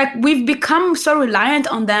so like we've become so reliant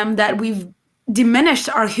on them that we've diminished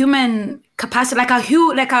our human capacity, like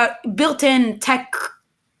our built-in tech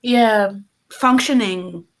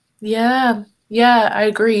functioning. Yeah, I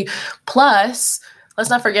agree. Plus, let's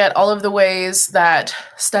not forget all of the ways that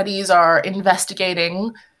studies are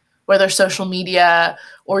investigating, whether social media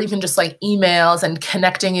or even just like emails and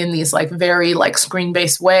connecting in these like very like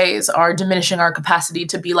screen-based ways are diminishing our capacity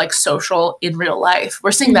to be like social in real life.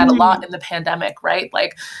 We're seeing that a lot in the pandemic, right?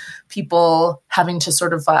 Like people having to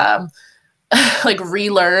sort of like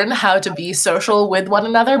relearn how to be social with one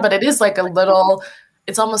another. But it is like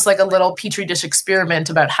it's almost like a little petri dish experiment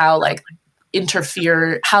about how like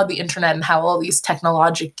how the internet and how all these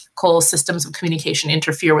technological systems of communication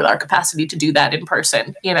interfere with our capacity to do that in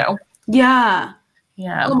person, Yeah.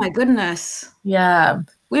 Oh my goodness. Yeah.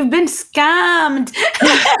 We've been scammed.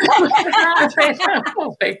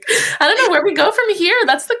 I don't know where we go from here.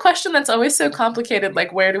 That's the question that's always so complicated.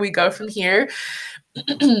 Like, where do we go from here?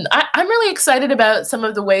 I'm really excited about some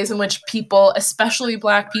of the ways in which people, especially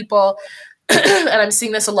Black people, and I'm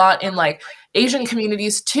seeing this a lot in like Asian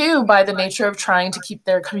communities too, by the nature of trying to keep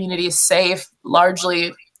their communities safe,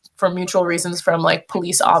 largely for mutual reasons from like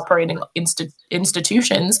police operating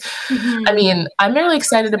institutions. I mean, I'm really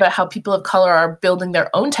excited about how people of color are building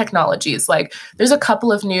their own technologies. Like there's a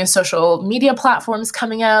couple of new social media platforms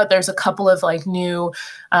coming out. There's a couple of like new,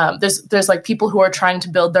 there's like people who are trying to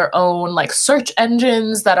build their own like search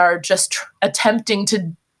engines that are just attempting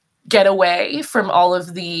to get away from all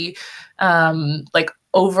of the like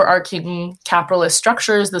overarching capitalist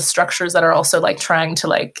structures, the structures that are also like trying to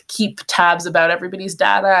like keep tabs about everybody's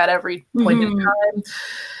data at every point in time.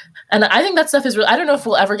 And I think that stuff is I don't know if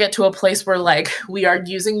we'll ever get to a place where like we are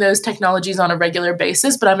using those technologies on a regular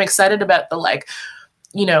basis, but I'm excited about the like,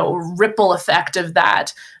 ripple effect of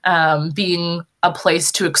that being a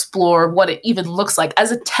place to explore what it even looks like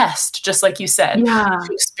as a test, just like you said, to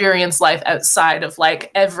experience life outside of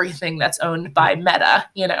like everything that's owned by Meta,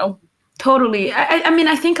 Totally. I mean,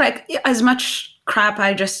 I think like as much crap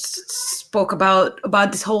I just spoke about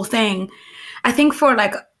this whole thing, I think for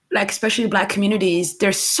like especially Black communities,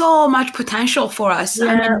 there's so much potential for us.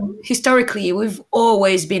 I mean, historically, we've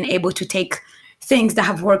always been able to take things that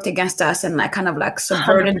have worked against us and like kind of like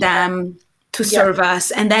subverted 100%. them to serve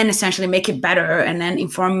us, and then essentially make it better and then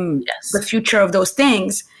inform Yes. the future of those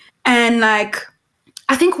things. And like,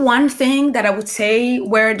 I think one thing that I would say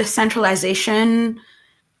where the centralization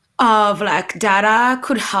of like data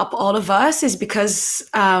could help all of us is because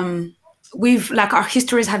we've like our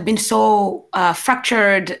histories have been so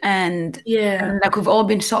fractured and like we've all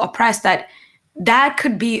been so oppressed that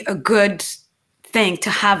could be a good thing to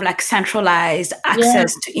have like centralized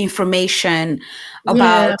access to information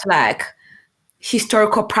about like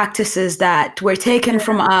historical practices that were taken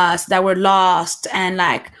from us, that were lost, and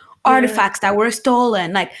like artifacts that were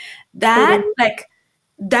stolen, like that like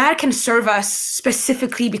that can serve us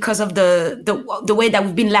specifically because of the way that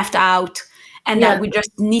we've been left out, and that we just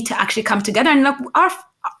need to actually come together. And like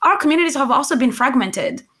our communities have also been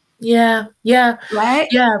fragmented. Right?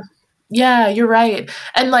 Yeah, you're right.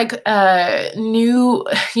 And like new,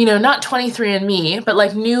 not 23andMe, but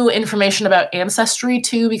like new information about ancestry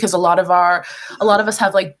too, because a lot of us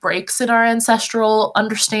have like breaks in our ancestral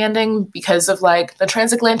understanding because of like the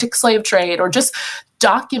transatlantic slave trade or just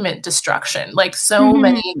document destruction. Like so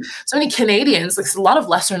many Canadians, like a lot of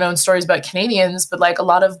lesser known stories about Canadians, but like a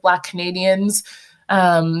lot of Black Canadians,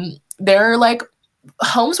 they're like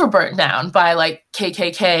homes were burnt down by like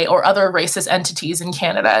KKK or other racist entities in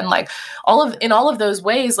Canada. And like in all of those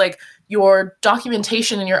ways, like your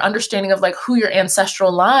documentation and your understanding of like who your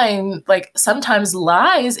ancestral line like sometimes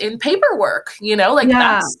lies in paperwork,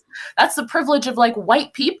 that's the privilege of like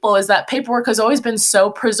white people, is that paperwork has always been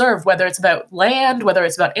so preserved, whether it's about land, whether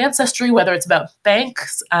it's about ancestry, whether it's about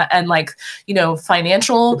banks and like,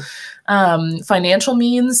 financial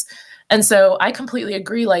means. And so I completely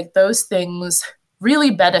agree, like those things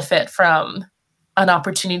really benefit from an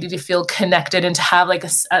opportunity to feel connected and to have like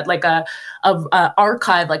a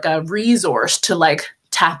archive, like a resource to like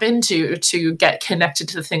tap into to get connected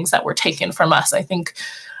to the things that were taken from us. I think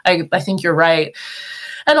you're right.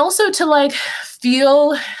 And also to like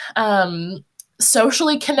feel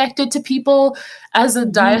socially connected to people as a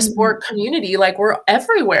diasporic community. Like we're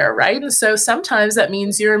everywhere, right? And so sometimes that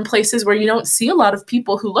means you're in places where you don't see a lot of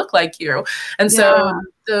people who look like you. And so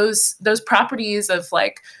those properties of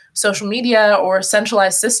like social media or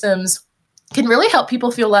centralized systems can really help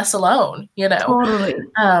people feel less alone, Totally.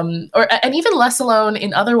 And even less alone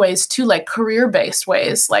in other ways too, like career-based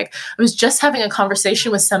ways. Like I was just having a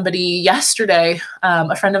conversation with somebody yesterday,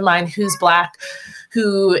 a friend of mine who's Black,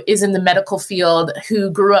 who is in the medical field, who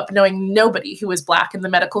grew up knowing nobody who was Black in the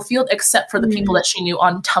medical field except for the people that she knew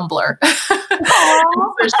on Tumblr.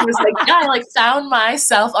 So she was like, I like found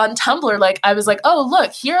myself on Tumblr. Like I was like, oh,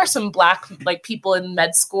 look, here are some Black like people in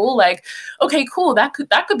med school. Like, okay, cool. That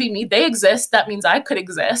could be me. They exist. That means I could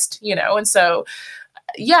exist, And so,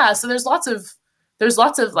 so there's lots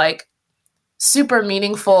of like super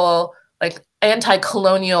meaningful, like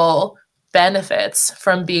anti-colonial benefits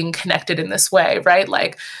from being connected in this way, right?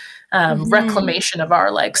 Like reclamation of our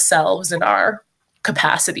like selves and our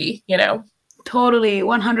capacity, Totally,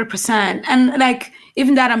 100%. And like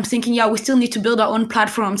even that, I'm thinking, we still need to build our own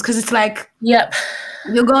platforms, because it's like, you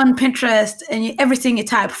go on Pinterest and everything you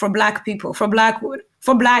type for Black people, for Blackwood,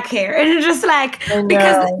 for Black hair, and it's just like,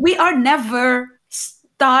 because we are never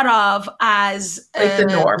thought of as like the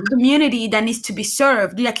norm community that needs to be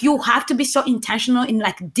served. Like you have to be so intentional in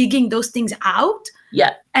like digging those things out.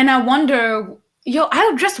 And I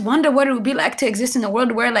just wonder what it would be like to exist in a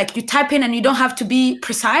world where like you type in and you don't have to be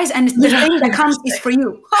precise, and the thing that comes is for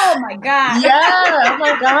you. Oh my God. Oh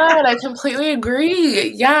my God. I completely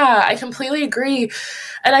agree. I completely agree.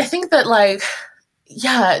 And I think that like,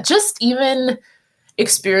 just even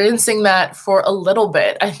experiencing that for a little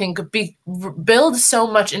bit, I think builds so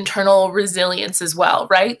much internal resilience as well,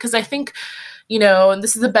 right? Because I think,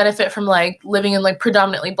 this is a benefit from like living in like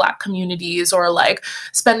predominantly Black communities, or like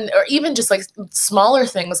or even just like smaller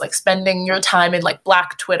things like spending your time in like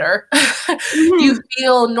Black Twitter. You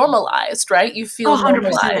feel normalized, right? You feel 100%,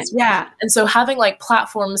 normalized. And so having like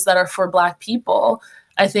platforms that are for Black people,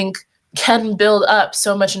 I think can build up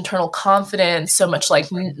so much internal confidence, so much like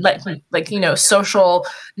social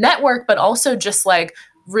network, but also just like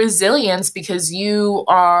resilience, because you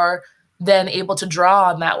are then able to draw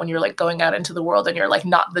on that when you're like going out into the world and you're like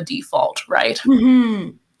not the default, right?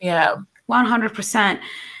 100%.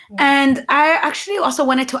 And I actually also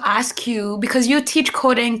wanted to ask you, because you teach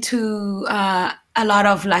coding to a lot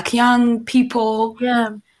of like young people,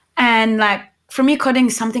 and like for me, coding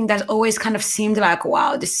is something that always kind of seemed like,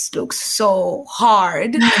 wow, this looks so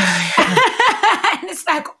hard. And it's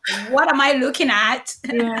like, what am I looking at?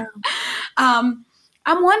 I'm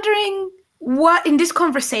wondering, what in this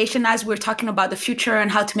conversation, as we're talking about the future and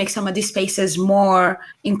how to make some of these spaces more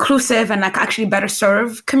inclusive and like actually better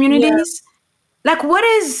serve communities, like what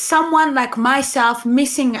is someone like myself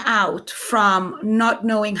missing out from not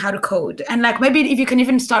knowing how to code? And like maybe if you can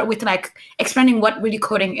even start with like explaining what really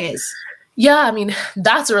coding is. Yeah, I mean,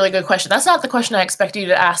 that's a really good question. That's not the question I expected you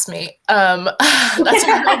to ask me. That's a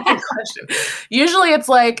really good question. Usually it's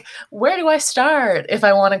like, where do I start if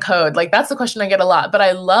I want to code? Like, that's the question I get a lot. But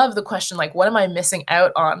I love the question, like, what am I missing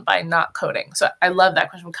out on by not coding? So I love that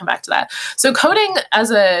question. We'll come back to that. So coding as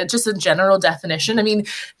just a general definition, I mean,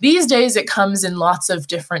 these days it comes in lots of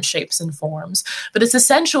different shapes and forms, but it's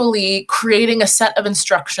essentially creating a set of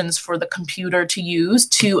instructions for the computer to use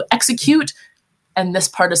to execute. And this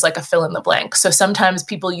part is like a fill in the blank. So sometimes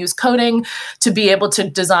people use coding to be able to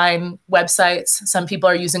design websites. Some people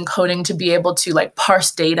are using coding to be able to like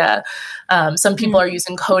parse data. Some people are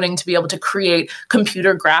using coding to be able to create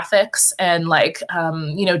computer graphics and like,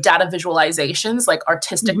 data visualizations, like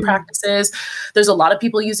artistic practices. There's a lot of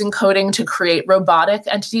people using coding to create robotic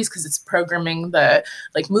entities because it's programming the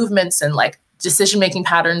like movements and like decision-making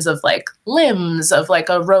patterns of like limbs of like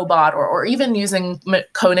a robot, or even using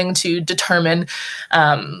coding to determine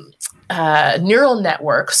neural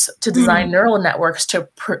networks, to design neural networks to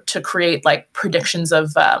create like predictions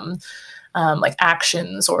of like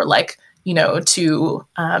actions, or like, to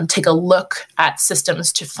take a look at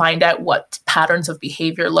systems to find out what patterns of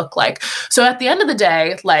behavior look like. So at the end of the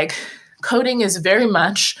day, like coding is very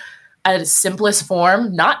much at its simplest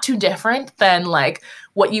form, not too different than like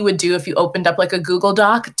what you would do if you opened up like a Google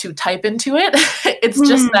Doc to type into it. It's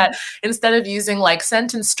just that instead of using like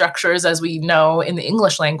sentence structures as we know in the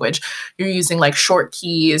English language, you're using like short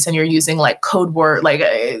keys, and you're using like code word, like,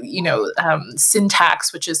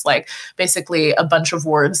 syntax, which is like basically a bunch of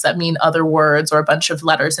words that mean other words, or a bunch of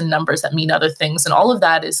letters and numbers that mean other things. And all of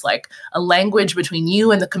that is like a language between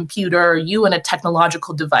you and the computer, you and a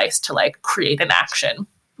technological device to like create an action.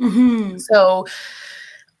 So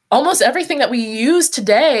almost everything that we use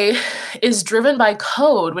today is driven by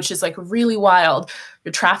code, which is like really wild.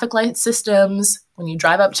 Your traffic light systems, when you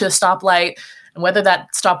drive up to a stoplight, and whether that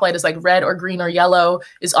stoplight is like red or green or yellow,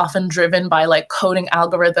 is often driven by like coding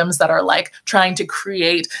algorithms that are like trying to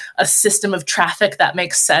create a system of traffic that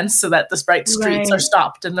makes sense so that the right streets are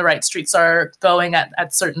stopped and the right streets are going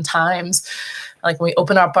at certain times. Like when we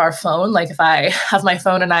open up our phone, like if I have my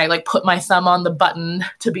phone and I like put my thumb on the button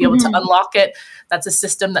to be able to unlock it, that's a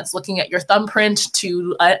system that's looking at your thumbprint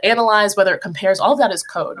to analyze whether it compares. All of that is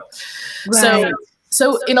code.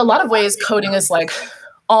 So in a lot of ways, coding is like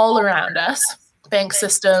all around us. Bank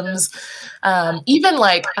systems, even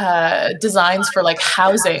like designs for like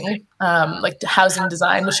housing, like housing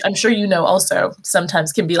design, which I'm sure also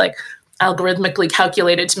sometimes can be like algorithmically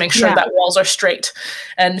calculated to make sure that walls are straight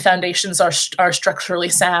and foundations are structurally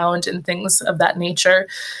sound and things of that nature.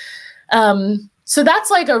 So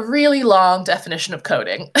that's like a really long definition of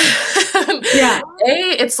coding.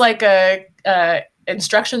 It's like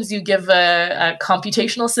instructions you give a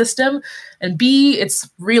computational system, and B, it's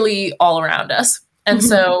really all around us. And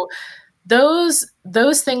so those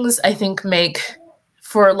things I think make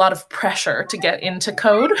for a lot of pressure to get into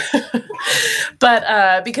code.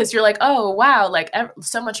 But because you're like, oh, wow, like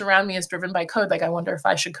so much around me is driven by code. Like, I wonder if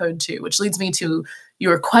I should code too, which leads me to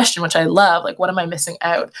your question, which I love. Like, what am I missing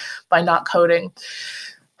out by not coding?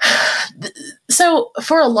 So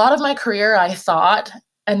for a lot of my career, I thought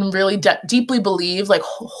and really deeply believe, like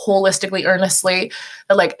holistically, earnestly,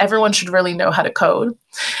 that like everyone should really know how to code.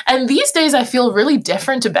 And these days I feel really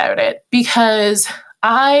different about it, because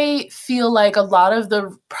I feel like a lot of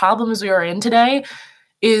the problems we are in today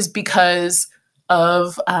is because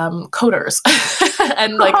of coders.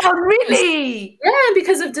 And like, oh, really? Yeah,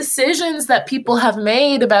 because of decisions that people have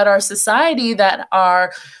made about our society that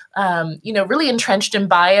are, really entrenched in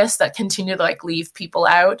bias that continue to like leave people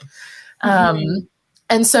out.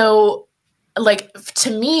 And so, like,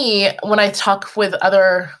 to me, when I talk with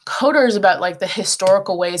other coders about like the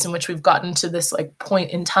historical ways in which we've gotten to this like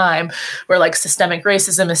point in time where like systemic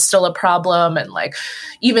racism is still a problem, and like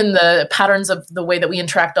even the patterns of the way that we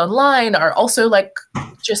interact online are also like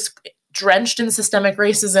just drenched in systemic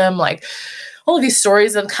racism, like all of these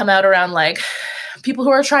stories that have come out around like people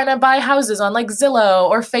who are trying to buy houses on like Zillow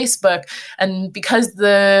or Facebook, and because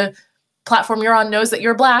the platform you're on knows that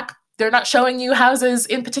you're Black, they're not showing you houses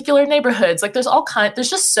in particular neighborhoods. Like there's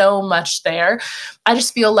just so much there. I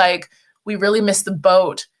just feel like we really missed the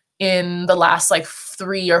boat in the last like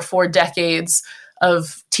 3 or 4 decades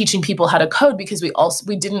of teaching people how to code, because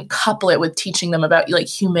we didn't couple it with teaching them about like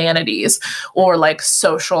humanities or like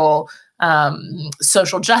social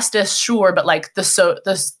social justice, sure, but like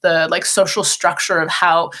the like social structure of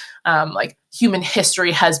how like human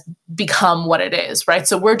history has become what it is, right?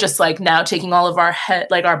 So we're just like now taking all of our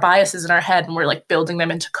our biases in our head, and we're like building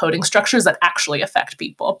them into coding structures that actually affect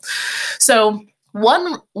people. So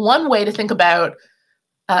one way to think about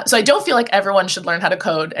so I don't feel like everyone should learn how to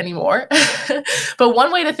code anymore. But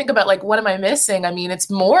one way to think about like, what am I missing? I mean, it's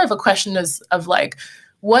more of a question of like,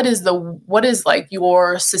 what is like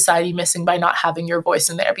your society missing by not having your voice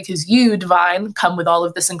in there? Because you, Divine, come with all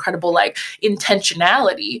of this incredible like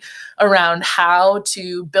intentionality around how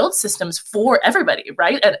to build systems for everybody,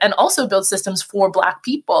 right? And also build systems for Black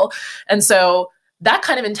people. And so that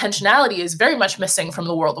kind of intentionality is very much missing from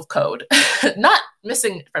the world of code. Not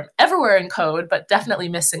missing from everywhere in code, but definitely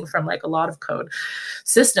missing from like a lot of code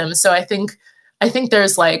systems. So I think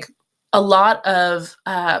there's like a lot of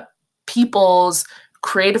people's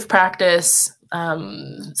creative practice,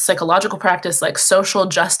 psychological practice, like social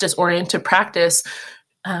justice oriented practice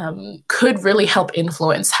could really help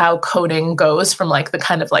influence how coding goes from like the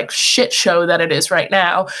kind of like shit show that it is right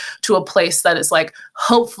now to a place that is like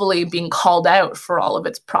hopefully being called out for all of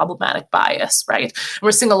its problematic bias, right? And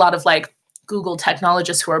we're seeing a lot of like Google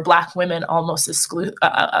technologists who are Black women almost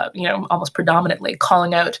almost predominantly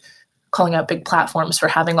calling out big platforms for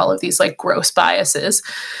having all of these like gross biases.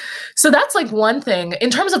 So that's like one thing in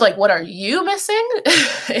terms of like, what are you missing?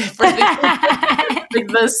 Like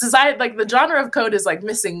the society, like the genre of code is like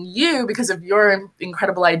missing you because of your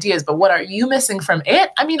incredible ideas, but what are you missing from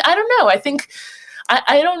it? I mean, I don't know. I think,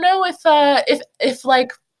 I don't know if I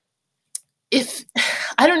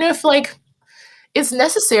don't know if like it's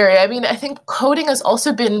necessary. I mean, I think coding has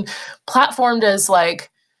also been platformed as like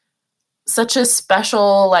such a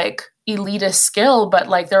special, like elitist skill, but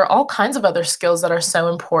like there are all kinds of other skills that are so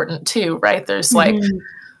important too, right? There's like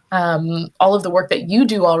all of the work that you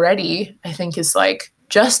do already, I think is like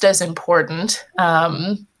just as important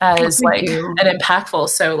as like and impactful.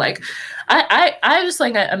 So like I just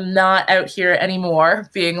like I'm not out here anymore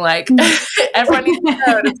being like everyone needs to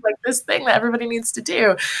know. It's like this thing that everybody needs to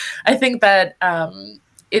do. I think that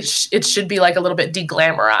it should be like a little bit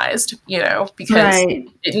deglamorized, because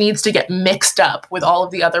it needs to get mixed up with all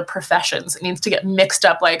of the other professions. It needs to get mixed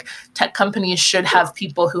up. Like tech companies should have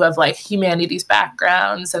people who have like humanities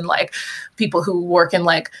backgrounds and like people who work in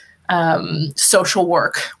like social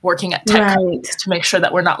work, working at tech companies to make sure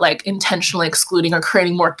that we're not like intentionally excluding or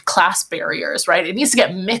creating more class barriers, right? It needs to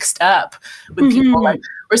get mixed up with people. Like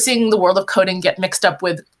we're seeing the world of coding get mixed up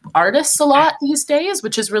with artists a lot these days,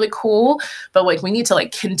 which is really cool. But like we need to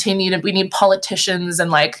like continue to, we need politicians and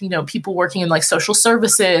like, people working in like social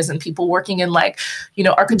services and people working in like,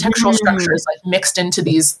 architectural structures like mixed into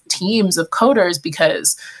these teams of coders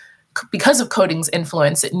because of coding's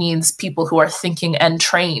influence. It needs people who are thinking and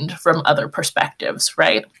trained from other perspectives,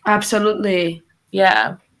 right? Absolutely.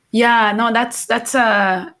 Yeah. Yeah, no, that's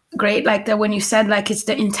great. Like that when you said like it's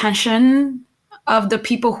the intention of the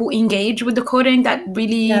people who engage with the coding that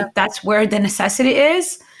really that's where the necessity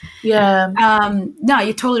is. Yeah. No,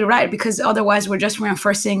 you're totally right, because otherwise we're just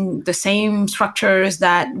reinforcing the same structures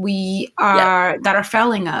that we are that are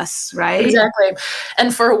failing us, right? Exactly.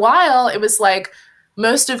 And for a while it was like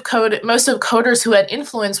most of coders who had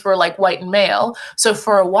influence were like white and male. So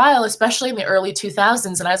for a while, especially in the early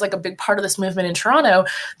 2000s, and I was like a big part of this movement in Toronto,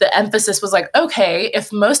 the emphasis was like, okay,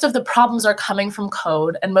 if most of the problems are coming from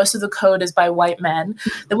code and most of the code is by white men,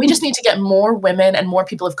 then we just need to get more women and more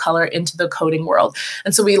people of color into the coding world.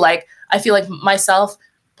 And so I feel like myself,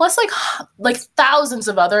 plus like thousands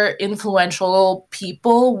of other influential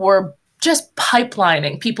people were just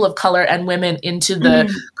pipelining people of color and women into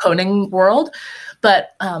the coding world.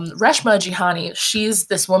 But Reshma Jihani, she's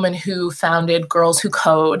this woman who founded Girls Who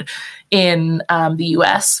Code in the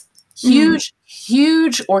US.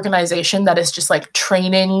 Huge organization that is just like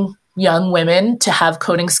training young women to have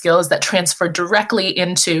coding skills that transfer directly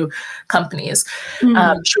into companies. She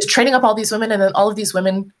was training up all these women, and then all of these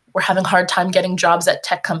women were having a hard time getting jobs at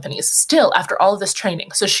tech companies still after all of this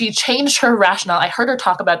training. So she changed her rationale. I heard her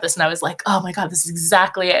talk about this and I was like, oh my God, this is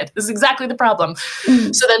exactly it. This is exactly the problem.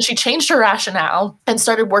 So then she changed her rationale and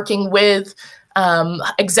started working with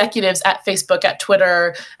executives at Facebook, at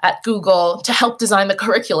Twitter, at Google to help design the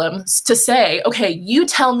curriculum to say, okay, you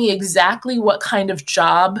tell me exactly what kind of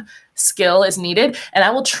job skill is needed and I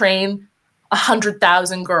will train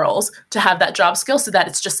 100,000 girls to have that job skill, so that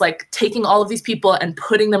it's just like taking all of these people and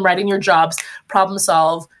putting them right in your jobs, problem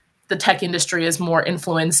solve. The tech industry is more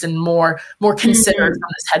influenced and more considered from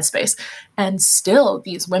this headspace. And still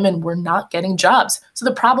these women were not getting jobs. So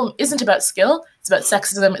the problem isn't about skill. it's about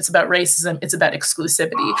sexism, it's about racism, it's about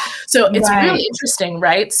exclusivity. So it's really interesting,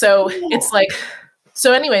 right? So it's like,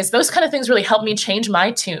 so anyways, those kind of things really helped me change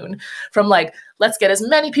my tune from like, let's get as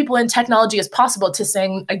many people in technology as possible to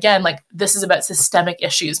saying, again, like, this is about systemic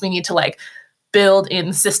issues. We need to like build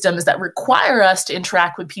in systems that require us to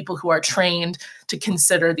interact with people who are trained to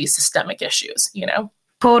consider these systemic issues, you know?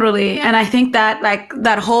 Totally. And I think that like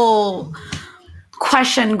that whole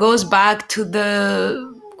question goes back to the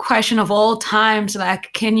question of all times,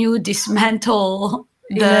 like, can you dismantle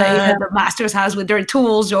the master's house with their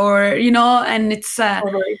tools, or, you know, and it's a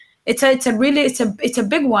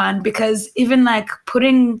big one, because even like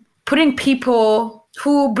putting people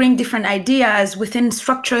who bring different ideas within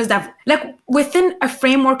structures that, like, within a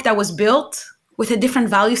framework that was built with a different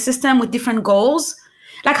value system, with different goals,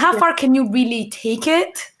 like how far can you really take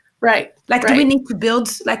it? Right. Like, do we need to build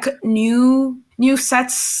like new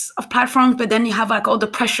sets of platforms, but then you have like all the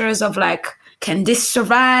pressures of like, can this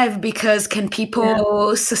survive? Because can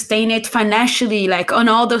people sustain it financially? Like, on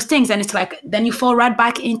all those things. And it's like, then you fall right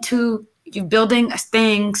back into you building a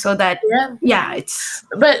thing so that, it's.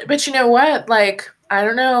 But you know what? Like, I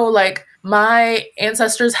don't know, like my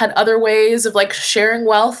ancestors had other ways of like sharing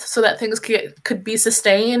wealth so that things could be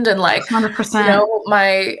sustained. And like, 100%. You know,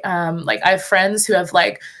 my, like I have friends who have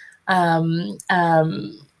like,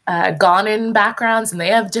 Ghanaian backgrounds, and they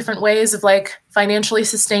have different ways of like financially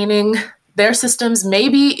sustaining their systems.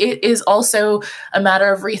 Maybe it is also a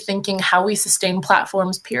matter of rethinking how we sustain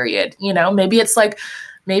platforms, period. You know, maybe it's like,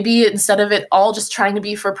 maybe instead of it all just trying to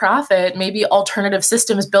be for profit, maybe alternative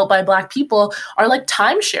systems built by Black people are like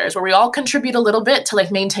timeshares where we all contribute a little bit to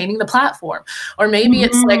like maintaining the platform. Or maybe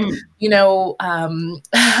it's like, you know,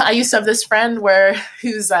 I used to have this friend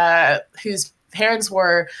whose parents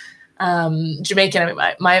were Jamaican.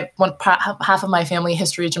 I mean, half of my family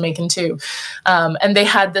history is Jamaican too. And they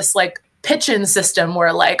had this like pitch-in system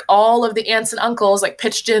where like all of the aunts and uncles like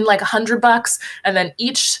pitched in like $100, and then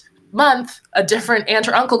each month a different aunt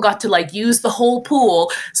or uncle got to like use the whole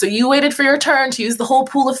pool. So you waited for your turn to use the whole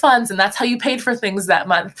pool of funds, and that's how you paid for things that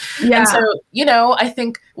month. And so, you know, I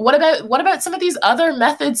think what about some of these other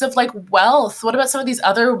methods of like wealth? What about some of these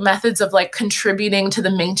other methods of like contributing to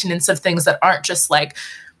the maintenance of things that aren't just like,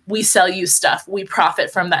 we sell you stuff, we profit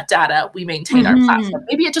from that data, we maintain our platform?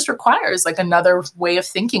 Maybe it just requires like another way of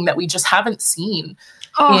thinking that we just haven't seen.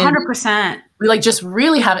 100%. We like just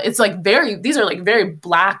really haven't. It's like these are like very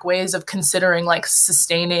Black ways of considering like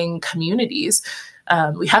sustaining communities.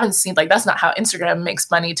 We haven't seen, like, that's not how Instagram makes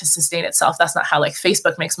money to sustain itself. That's not how like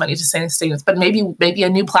Facebook makes money to sustain it. But maybe a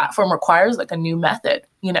new platform requires like a new method,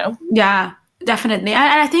 you know? Yeah, definitely.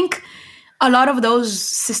 And I think a lot of those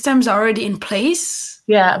systems are already in place.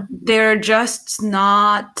 Yeah. They're just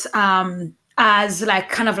not as like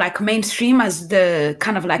kind of like mainstream as the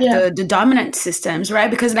kind of like the dominant systems,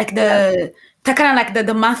 right? Because like the kind of like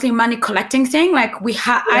the monthly money collecting thing, like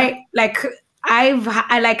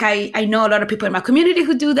I know a lot of people in my community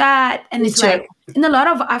who do that. And it's like in a lot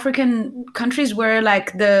of African countries where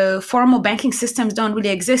like the formal banking systems don't really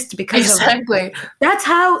exist because that's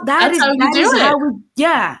how it's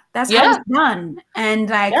done. And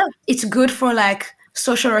like it's good for like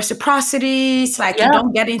social reciprocity. It's like you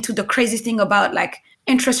don't get into the crazy thing about like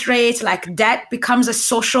interest rates. Like debt becomes a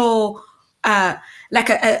social like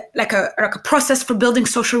a process for building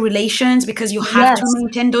social relations, because you have to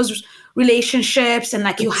maintain those relationships, and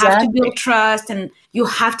like you have to build trust, and you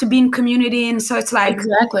have to be in community. And so it's like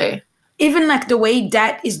even like the way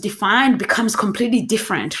debt is defined becomes completely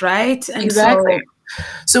different, right? And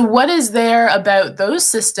so what is there about those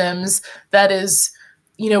systems that is,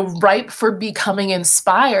 you know, ripe for becoming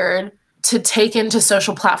inspired to take into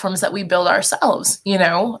social platforms that we build ourselves, you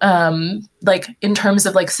know, like in terms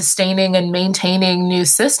of like sustaining and maintaining new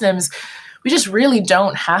systems? We just really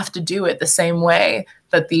don't have to do it the same way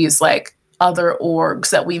that these like other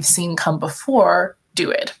orgs that we've seen come before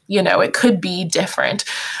do it. You know, it could be different.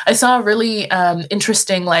 I saw a really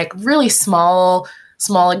interesting, like really small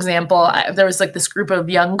example. There was like this group of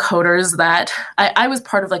young coders that I was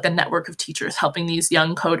part of, like a network of teachers helping these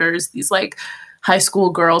young coders, these like high school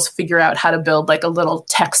girls, figure out how to build like a little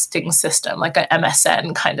texting system, like an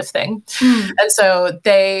MSN kind of thing. And so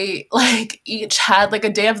they like each had like a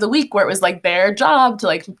day of the week where it was like their job to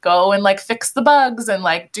like go and like fix the bugs and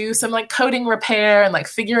like do some like coding repair and like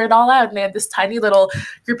figure it all out. And they had this tiny little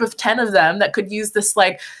group of 10 of them that could use this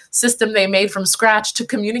like system they made from scratch to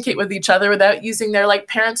communicate with each other without using their like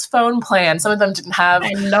parents' phone plan. Some of them didn't have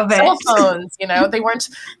cell phones, you know, they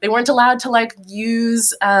weren't allowed to like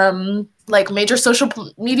use like major social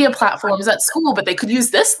media platforms at school, but they could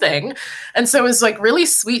use this thing. And so it was like really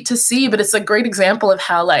sweet to see, but it's a great example of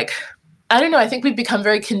how like I don't know, I think we've become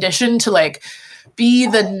very conditioned to like be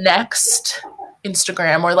the next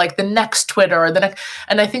Instagram or like the next Twitter or the next,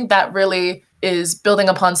 and I think that really is building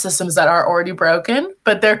upon systems that are already broken,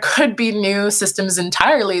 but there could be new systems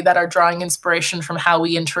entirely that are drawing inspiration from how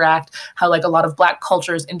we interact, how like a lot of Black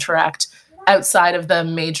cultures interact outside of the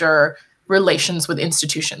major relations with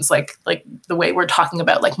institutions, like the way we're talking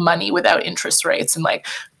about like money without interest rates and like,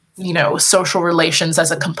 you know, social relations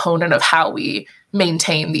as a component of how we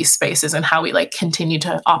maintain these spaces and how we like continue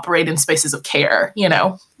to operate in spaces of care, you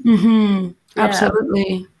know? Mm-hmm. Yeah.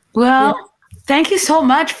 Absolutely. Well, thank you so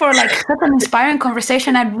much for like such an inspiring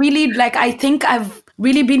conversation. I think I've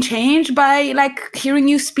really been changed by like hearing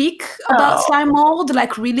you speak about slime mold.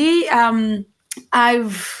 Like really,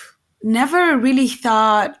 I've never really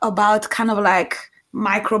thought about kind of like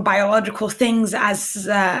microbiological things as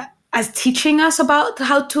teaching us about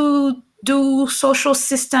how to do social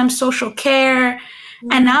systems, social care. Mm-hmm.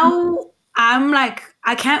 And now I'm like,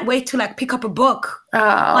 I can't wait to like pick up a book.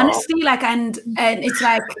 Honestly, like, and it's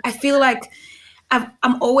like, I feel like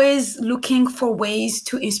I'm always looking for ways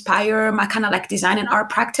to inspire my kind of like design and art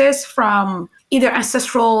practice from either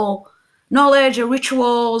ancestral knowledge or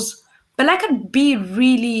rituals, but like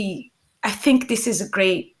I think this is a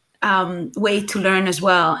great way to learn as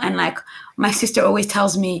well. And like my sister always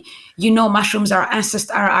tells me, you know, mushrooms are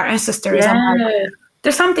our ancestors. Yeah. I'm like,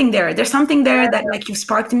 there's something there that like you've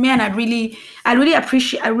sparked in me, and I really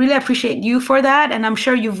appreciate you for that, and I'm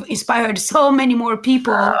sure you've inspired so many more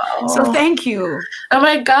people. So thank you. Oh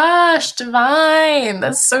my gosh, Divine,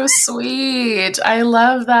 that's so sweet. I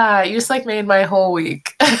love that. You just like made my whole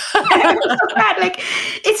week. Like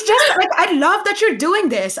it's just like I love that you're doing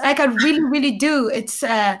this. Like I really do. It's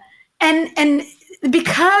and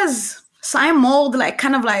because slime mold like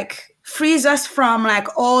kind of like frees us from like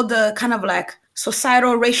all the kind of like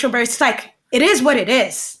societal racial barriers. It's like it is what it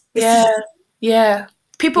is. Yeah.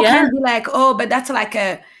 People can't be like, oh, but that's like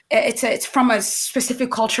it's from a specific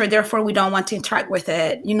culture, therefore we don't want to interact with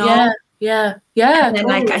it, you know? Yeah. And then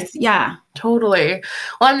totally. Totally.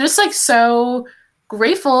 Well, I'm just like so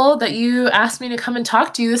grateful that you asked me to come and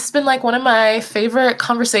talk to you. This has been like one of my favorite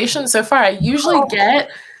conversations so far. I usually get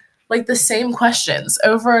like the same questions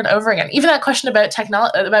over and over again. Even that question about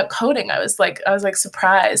about coding, I was like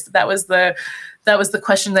surprised that was the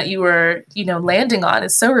question that you were, you know, landing on.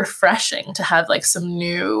 It's so refreshing to have like some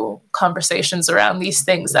new conversations around these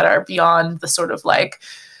things that are beyond the sort of like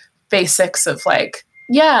basics of like,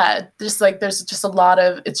 just like there's just a lot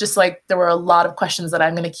of, it's just like there were a lot of questions that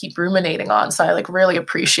I'm going to keep ruminating on. So I like really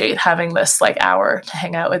appreciate having this like hour to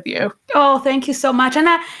hang out with you. Oh, thank you so much. And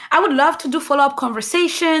I would love to do follow-up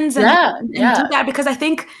conversations and do that, because I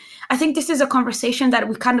think this is a conversation that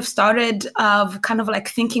we kind of started of kind of like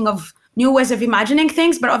thinking of new ways of imagining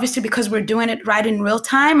things, but obviously because we're doing it right in real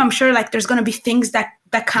time, I'm sure like there's going to be things that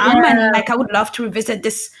come and like I would love to revisit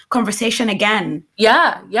this conversation again.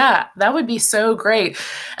 Yeah, that would be so great.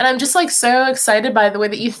 And I'm just like so excited by the way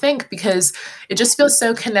that you think, because it just feels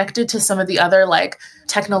so connected to some of the other like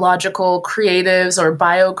technological creatives or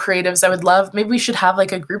bio creatives. I would love, maybe we should have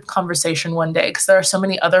like a group conversation one day, because there are so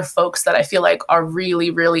many other folks that I feel like are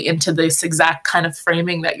really, really into this exact kind of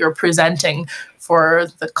framing that you're presenting for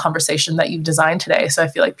the conversation that you've designed today. So I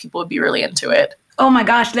feel like people would be really into it. Oh my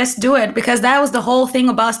gosh, let's do it. Because that was the whole thing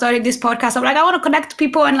about starting this podcast. I'm like, I want to connect to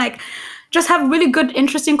people and like just have really good,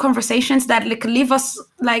 interesting conversations that like leave us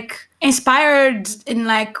like inspired in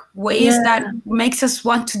like ways that makes us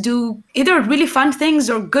want to do either really fun things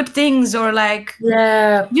or good things or like,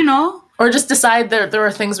 you know, or just decide that there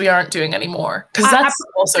are things we aren't doing anymore. Because that's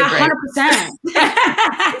also 100%. Great.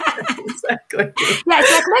 100%. Exactly. Yeah,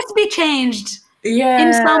 it's like, let's be changed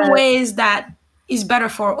in some ways that is better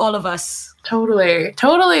for all of us. Totally.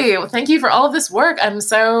 Well, thank you for all of this work. I'm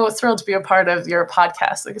so thrilled to be a part of your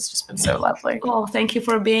podcast. Like, it's just been so lovely. Oh, thank you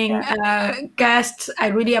for being a guest. I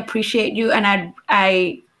really appreciate you. And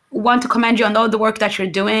I want to commend you on all the work that you're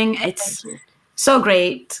doing. It's so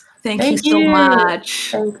great. Thank you so much.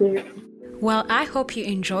 Thank you. Well, I hope you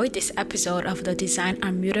enjoyed this episode of the Design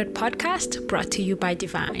Unmuted podcast brought to you by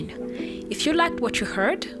Divine. If you liked what you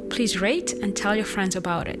heard, please rate and tell your friends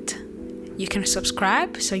about it. You can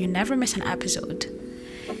subscribe so you never miss an episode.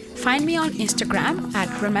 Find me on Instagram at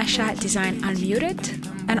Ramesha Design Unmuted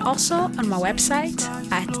and also on my website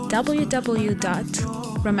at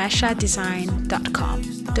www.rameshadesign.com.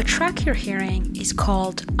 The track you're hearing is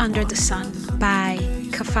called Under the Sun by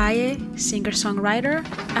Kafaye, singer-songwriter,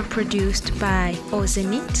 and produced by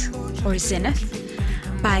Ozenit or Zenith,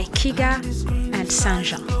 by Kiga and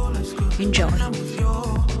Sanjan. Enjoy.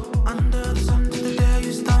 Under the sun till the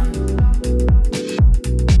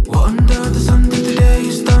day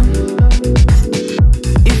is done.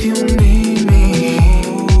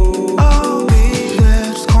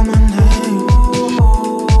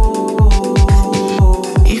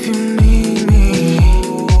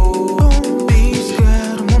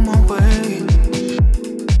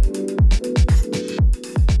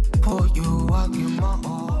 my own.